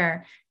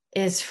Healthcare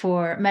is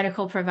for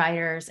medical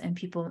providers and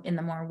people in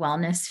the more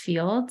wellness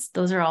fields.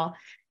 Those are all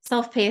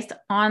self-paced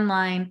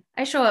online.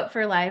 I show up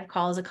for live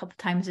calls a couple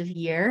times a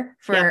year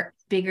for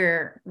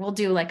bigger, we'll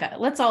do like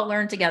let's all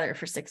learn together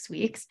for 6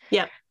 weeks.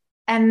 Yep.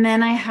 And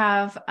then I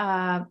have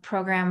a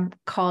program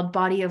called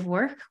Body of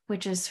Work,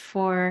 which is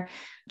for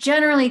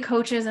generally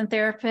coaches and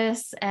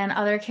therapists and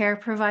other care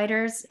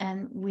providers.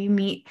 And we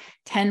meet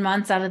 10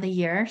 months out of the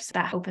year. So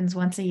that opens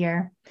once a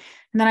year.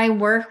 And then I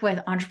work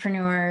with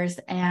entrepreneurs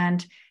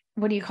and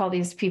what do you call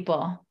these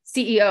people?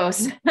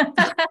 CEOs.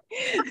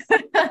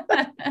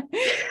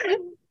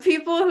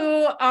 People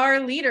who are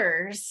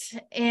leaders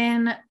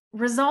in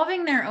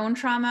resolving their own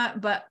trauma,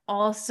 but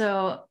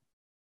also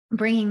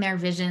bringing their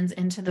visions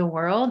into the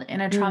world in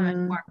a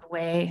trauma-informed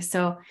way.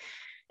 So,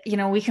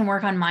 we can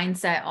work on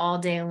mindset all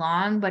day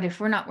long, but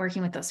if we're not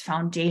working with those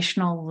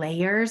foundational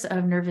layers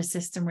of nervous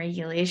system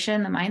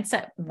regulation, the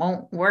mindset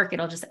won't work.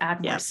 It'll just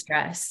add more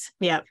stress.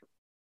 Yep.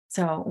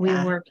 So we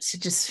work to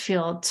just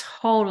feel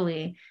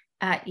totally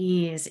at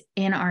ease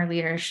in our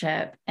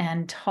leadership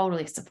and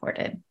totally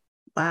supported.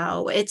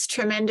 Wow. It's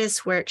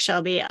tremendous work,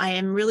 Shelby. I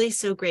am really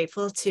so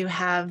grateful to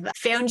have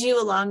found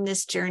you along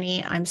this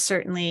journey. I'm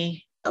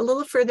certainly a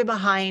little further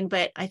behind,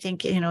 but I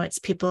think, it's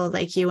people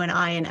like you and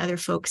I and other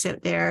folks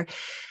out there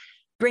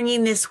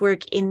bringing this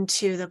work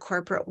into the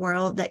corporate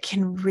world that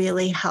can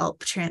really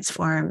help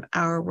transform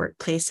our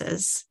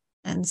workplaces.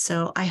 And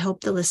so I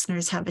hope the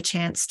listeners have a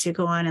chance to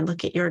go on and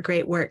look at your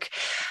great work.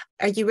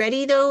 Are you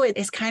ready though?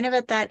 It's kind of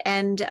at that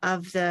end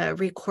of the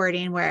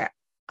recording where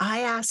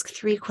I ask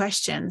 3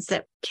 questions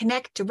that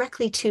connect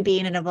directly to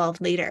being an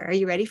evolved leader. Are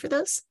you ready for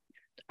those?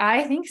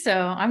 I think so.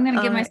 I'm going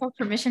to give myself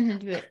permission to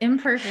do it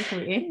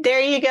imperfectly. There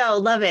you go.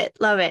 Love it.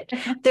 Love it.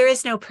 There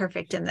is no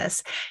perfect in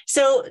this.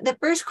 So the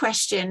first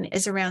question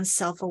is around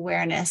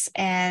self-awareness,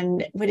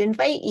 and would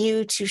invite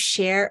you to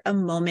share a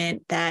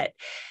moment that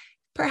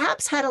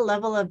perhaps had a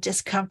level of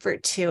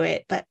discomfort to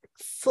it, but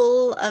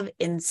full of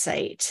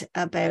insight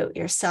about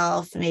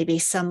yourself, maybe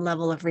some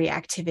level of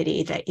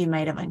reactivity that you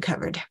might have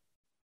uncovered.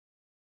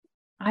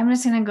 I'm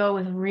just going to go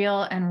with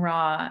real and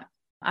raw.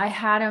 I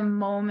had a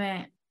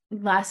moment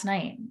last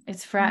night,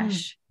 it's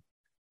fresh,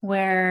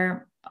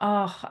 where,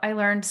 I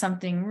learned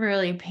something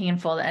really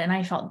painful and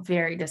I felt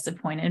very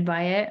disappointed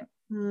by it.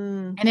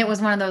 And it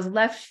was one of those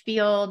left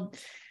field,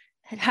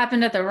 it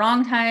happened at the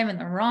wrong time in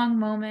the wrong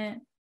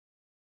moment.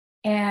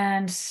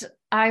 And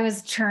I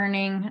was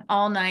churning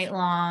all night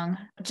long,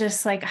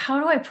 just like, how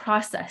do I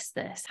process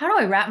this? How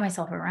do I wrap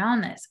myself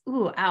around this?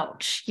 Ooh,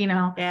 ouch,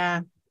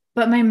 Yeah.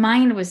 But my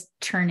mind was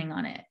churning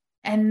on it.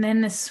 And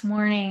then this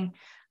morning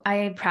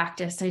I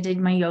practiced, I did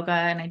my yoga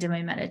and I did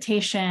my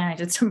meditation. I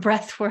did some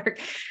breath work.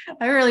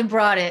 I really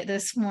brought it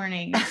this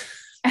morning.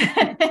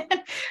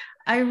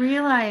 I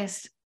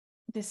realized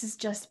this is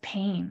just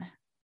pain.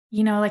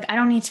 Like I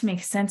don't need to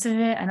make sense of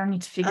it. I don't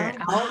need to figure it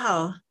out.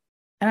 Wow.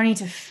 I don't need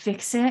to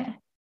fix it.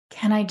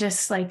 Can I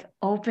just like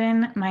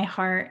open my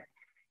heart,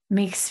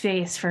 make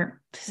space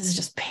for this is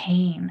just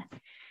pain.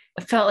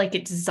 I felt like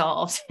it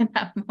dissolved in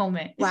that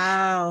moment.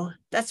 Wow.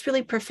 That's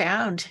really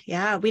profound.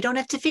 Yeah. We don't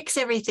have to fix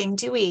everything,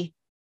 do we?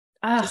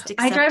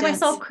 I drive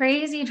myself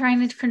crazy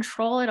trying to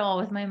control it all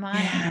with my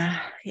mind.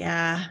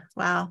 Yeah.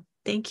 Wow.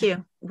 Thank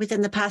you.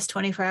 Within the past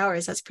 24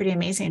 hours, that's pretty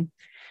amazing.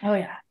 Oh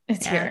yeah.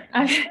 It's here.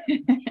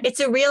 It's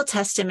a real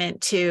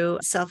testament to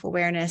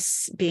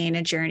self-awareness being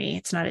a journey.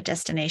 It's not a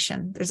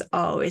destination. There's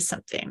always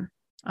something.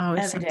 Always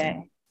every something.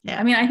 day. Yeah.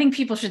 I mean, I think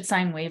people should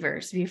sign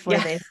waivers before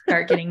they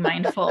start getting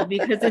mindful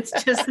because it's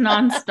just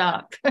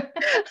nonstop.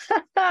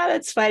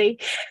 That's funny.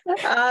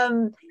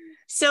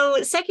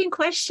 So second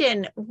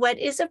question, what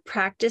is a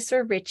practice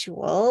or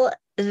ritual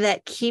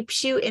that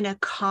keeps you in a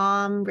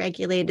calm,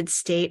 regulated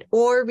state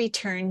or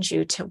returns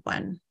you to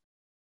one?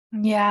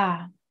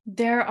 Yeah,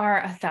 there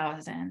are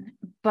 1,000,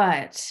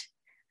 but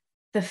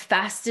the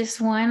fastest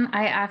one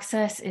I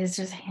access is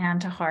just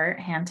hand to heart,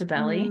 hand to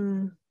belly,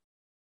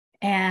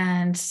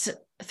 and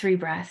 3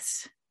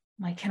 breaths.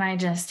 Like, can I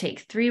just take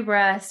 3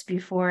 breaths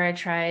before I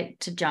try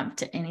to jump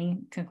to any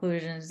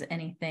conclusions,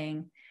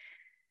 anything?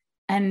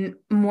 And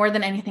more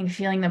than anything,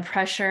 feeling the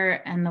pressure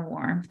and the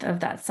warmth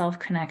of that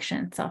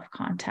self-connection,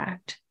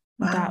 self-contact.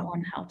 Wow. That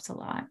one helps a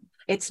lot.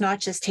 It's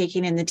not just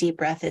taking in the deep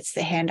breath, it's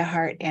the hand to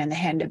heart and the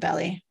hand to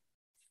belly.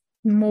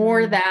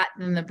 More that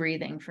than the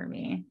breathing for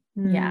me.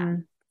 Yeah.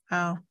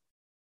 Wow.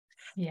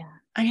 Yeah.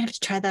 I'm going to have to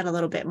try that a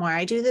little bit more.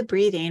 I do the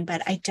breathing,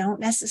 but I don't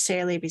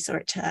necessarily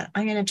resort to that.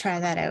 I'm going to try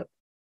that out.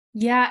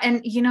 Yeah.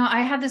 And,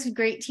 I had this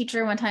great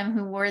teacher one time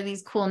who wore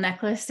these cool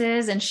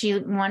necklaces. And she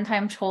one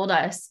time told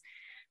us,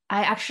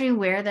 I actually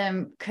wear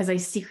them because I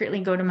secretly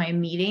go to my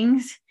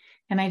meetings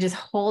and I just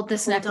hold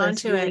this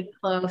necklace really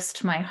close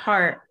to my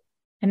heart.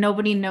 And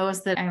nobody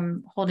knows that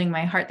I'm holding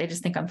my heart. They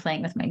just think I'm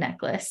playing with my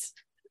necklace.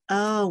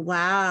 Oh,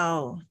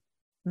 wow.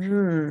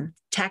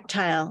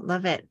 Tactile.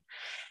 Love it.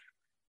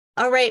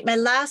 All right. My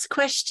last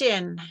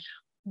question.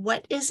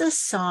 What is a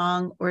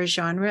song or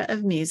genre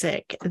of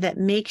music that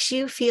makes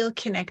you feel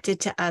connected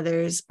to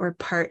others or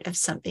part of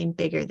something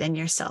bigger than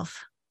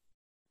yourself?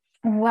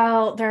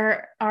 Well,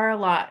 there are a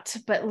lot,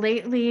 but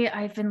lately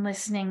I've been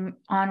listening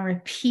on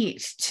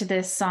repeat to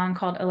this song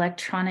called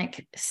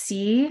Electronic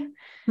Sea.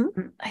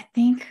 I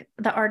think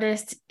the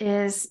artist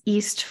is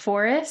East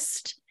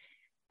Forest,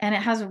 and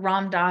it has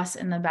Ram Dass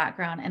in the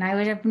background. And I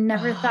would have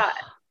never thought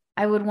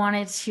I would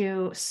wanted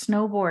to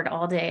snowboard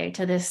all day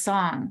to this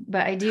song,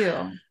 but I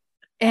do.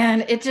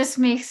 And it just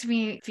makes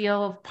me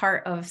feel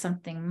part of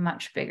something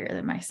much bigger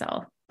than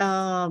myself.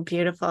 Oh,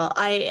 beautiful.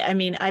 I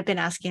mean, I've been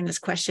asking this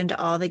question to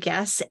all the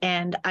guests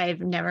and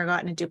I've never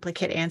gotten a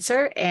duplicate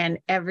answer. And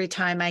every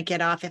time I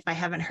get off, if I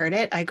haven't heard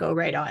it, I go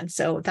right on.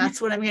 So that's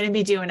what I'm going to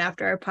be doing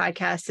after our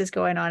podcast is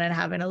going on and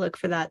having a look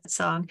for that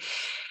song.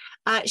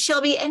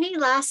 Shelby, any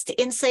last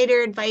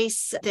insider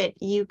advice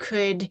that you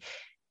could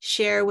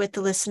share with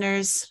the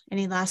listeners?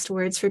 Any last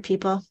words for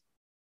people?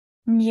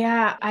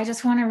 Yeah, I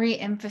just want to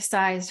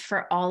re-emphasize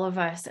for all of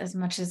us as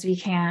much as we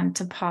can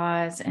to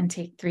pause and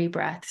take 3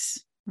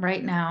 breaths.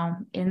 Right now,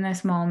 in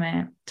this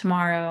moment,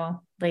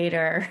 tomorrow,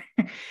 later,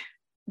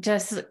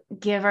 just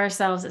give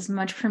ourselves as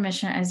much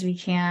permission as we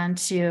can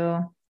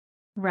to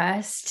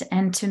rest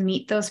and to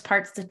meet those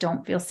parts that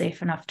don't feel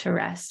safe enough to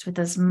rest with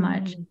as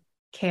much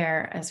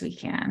care as we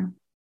can.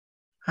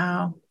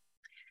 Wow.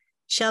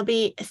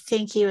 Shelby,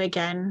 thank you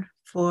again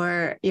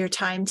for your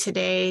time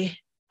today.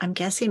 I'm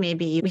guessing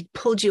maybe we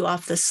pulled you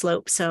off the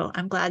slope, so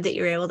I'm glad that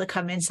you were able to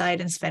come inside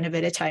and spend a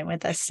bit of time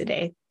with us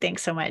today.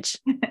 Thanks so much.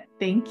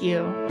 Thank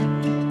you.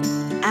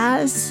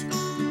 As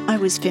I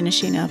was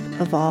finishing up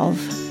Evolve,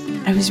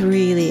 I was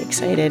really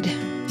excited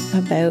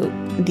about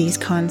these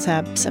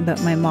concepts,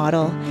 about my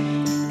model,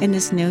 and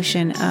this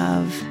notion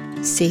of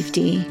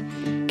safety,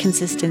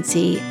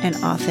 consistency, and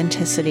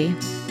authenticity,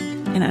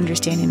 and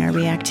understanding our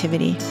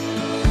reactivity.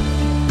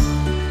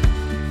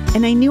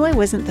 And I knew I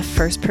wasn't the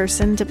first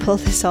person to pull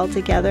this all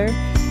together.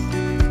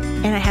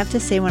 And I have to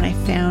say, when I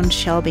found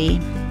Shelby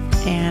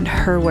and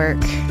her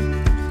work,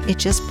 it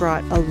just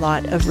brought a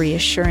lot of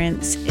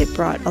reassurance. It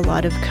brought a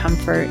lot of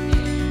comfort.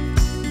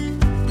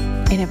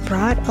 And it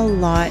brought a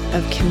lot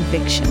of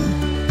conviction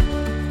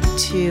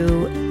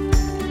to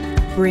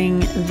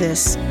bring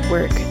this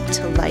work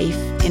to life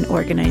in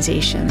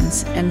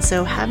organizations. And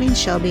so having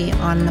Shelby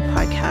on the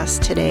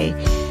podcast today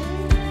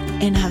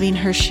and having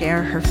her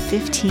share her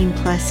 15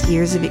 plus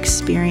years of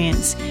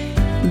experience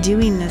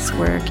doing this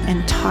work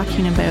and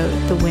talking about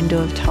the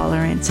window of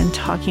tolerance and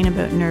talking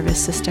about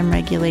nervous system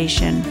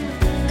regulation,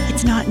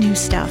 it's not new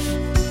stuff,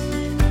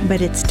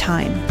 but it's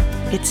time.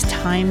 It's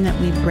time that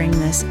we bring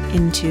this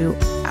into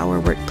our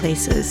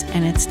workplaces,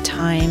 and it's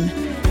time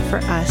for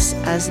us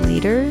as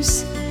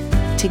leaders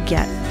to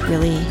get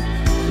really,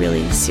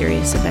 really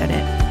serious about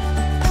it.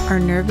 Our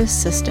nervous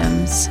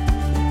systems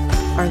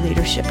are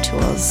leadership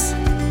tools,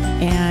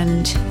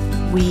 and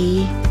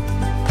we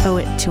owe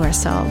it to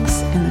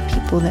ourselves and the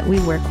people that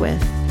we work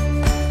with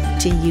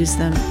to use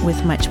them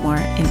with much more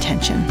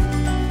intention.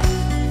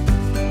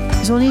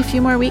 There's only a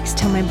few more weeks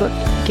till my book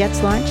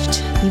gets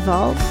launched,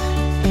 Evolve,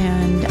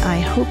 and I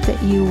hope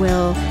that you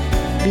will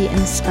be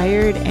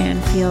inspired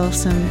and feel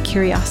some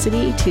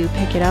curiosity to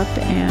pick it up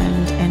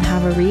and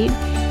have a read.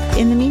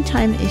 In the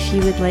meantime, if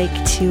you would like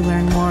to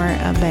learn more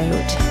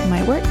about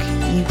my work,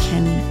 you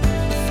can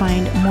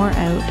find more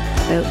out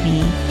about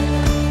me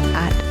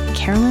at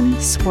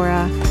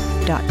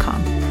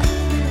carolinswara.com.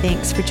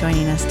 Thanks for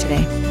joining us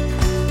today.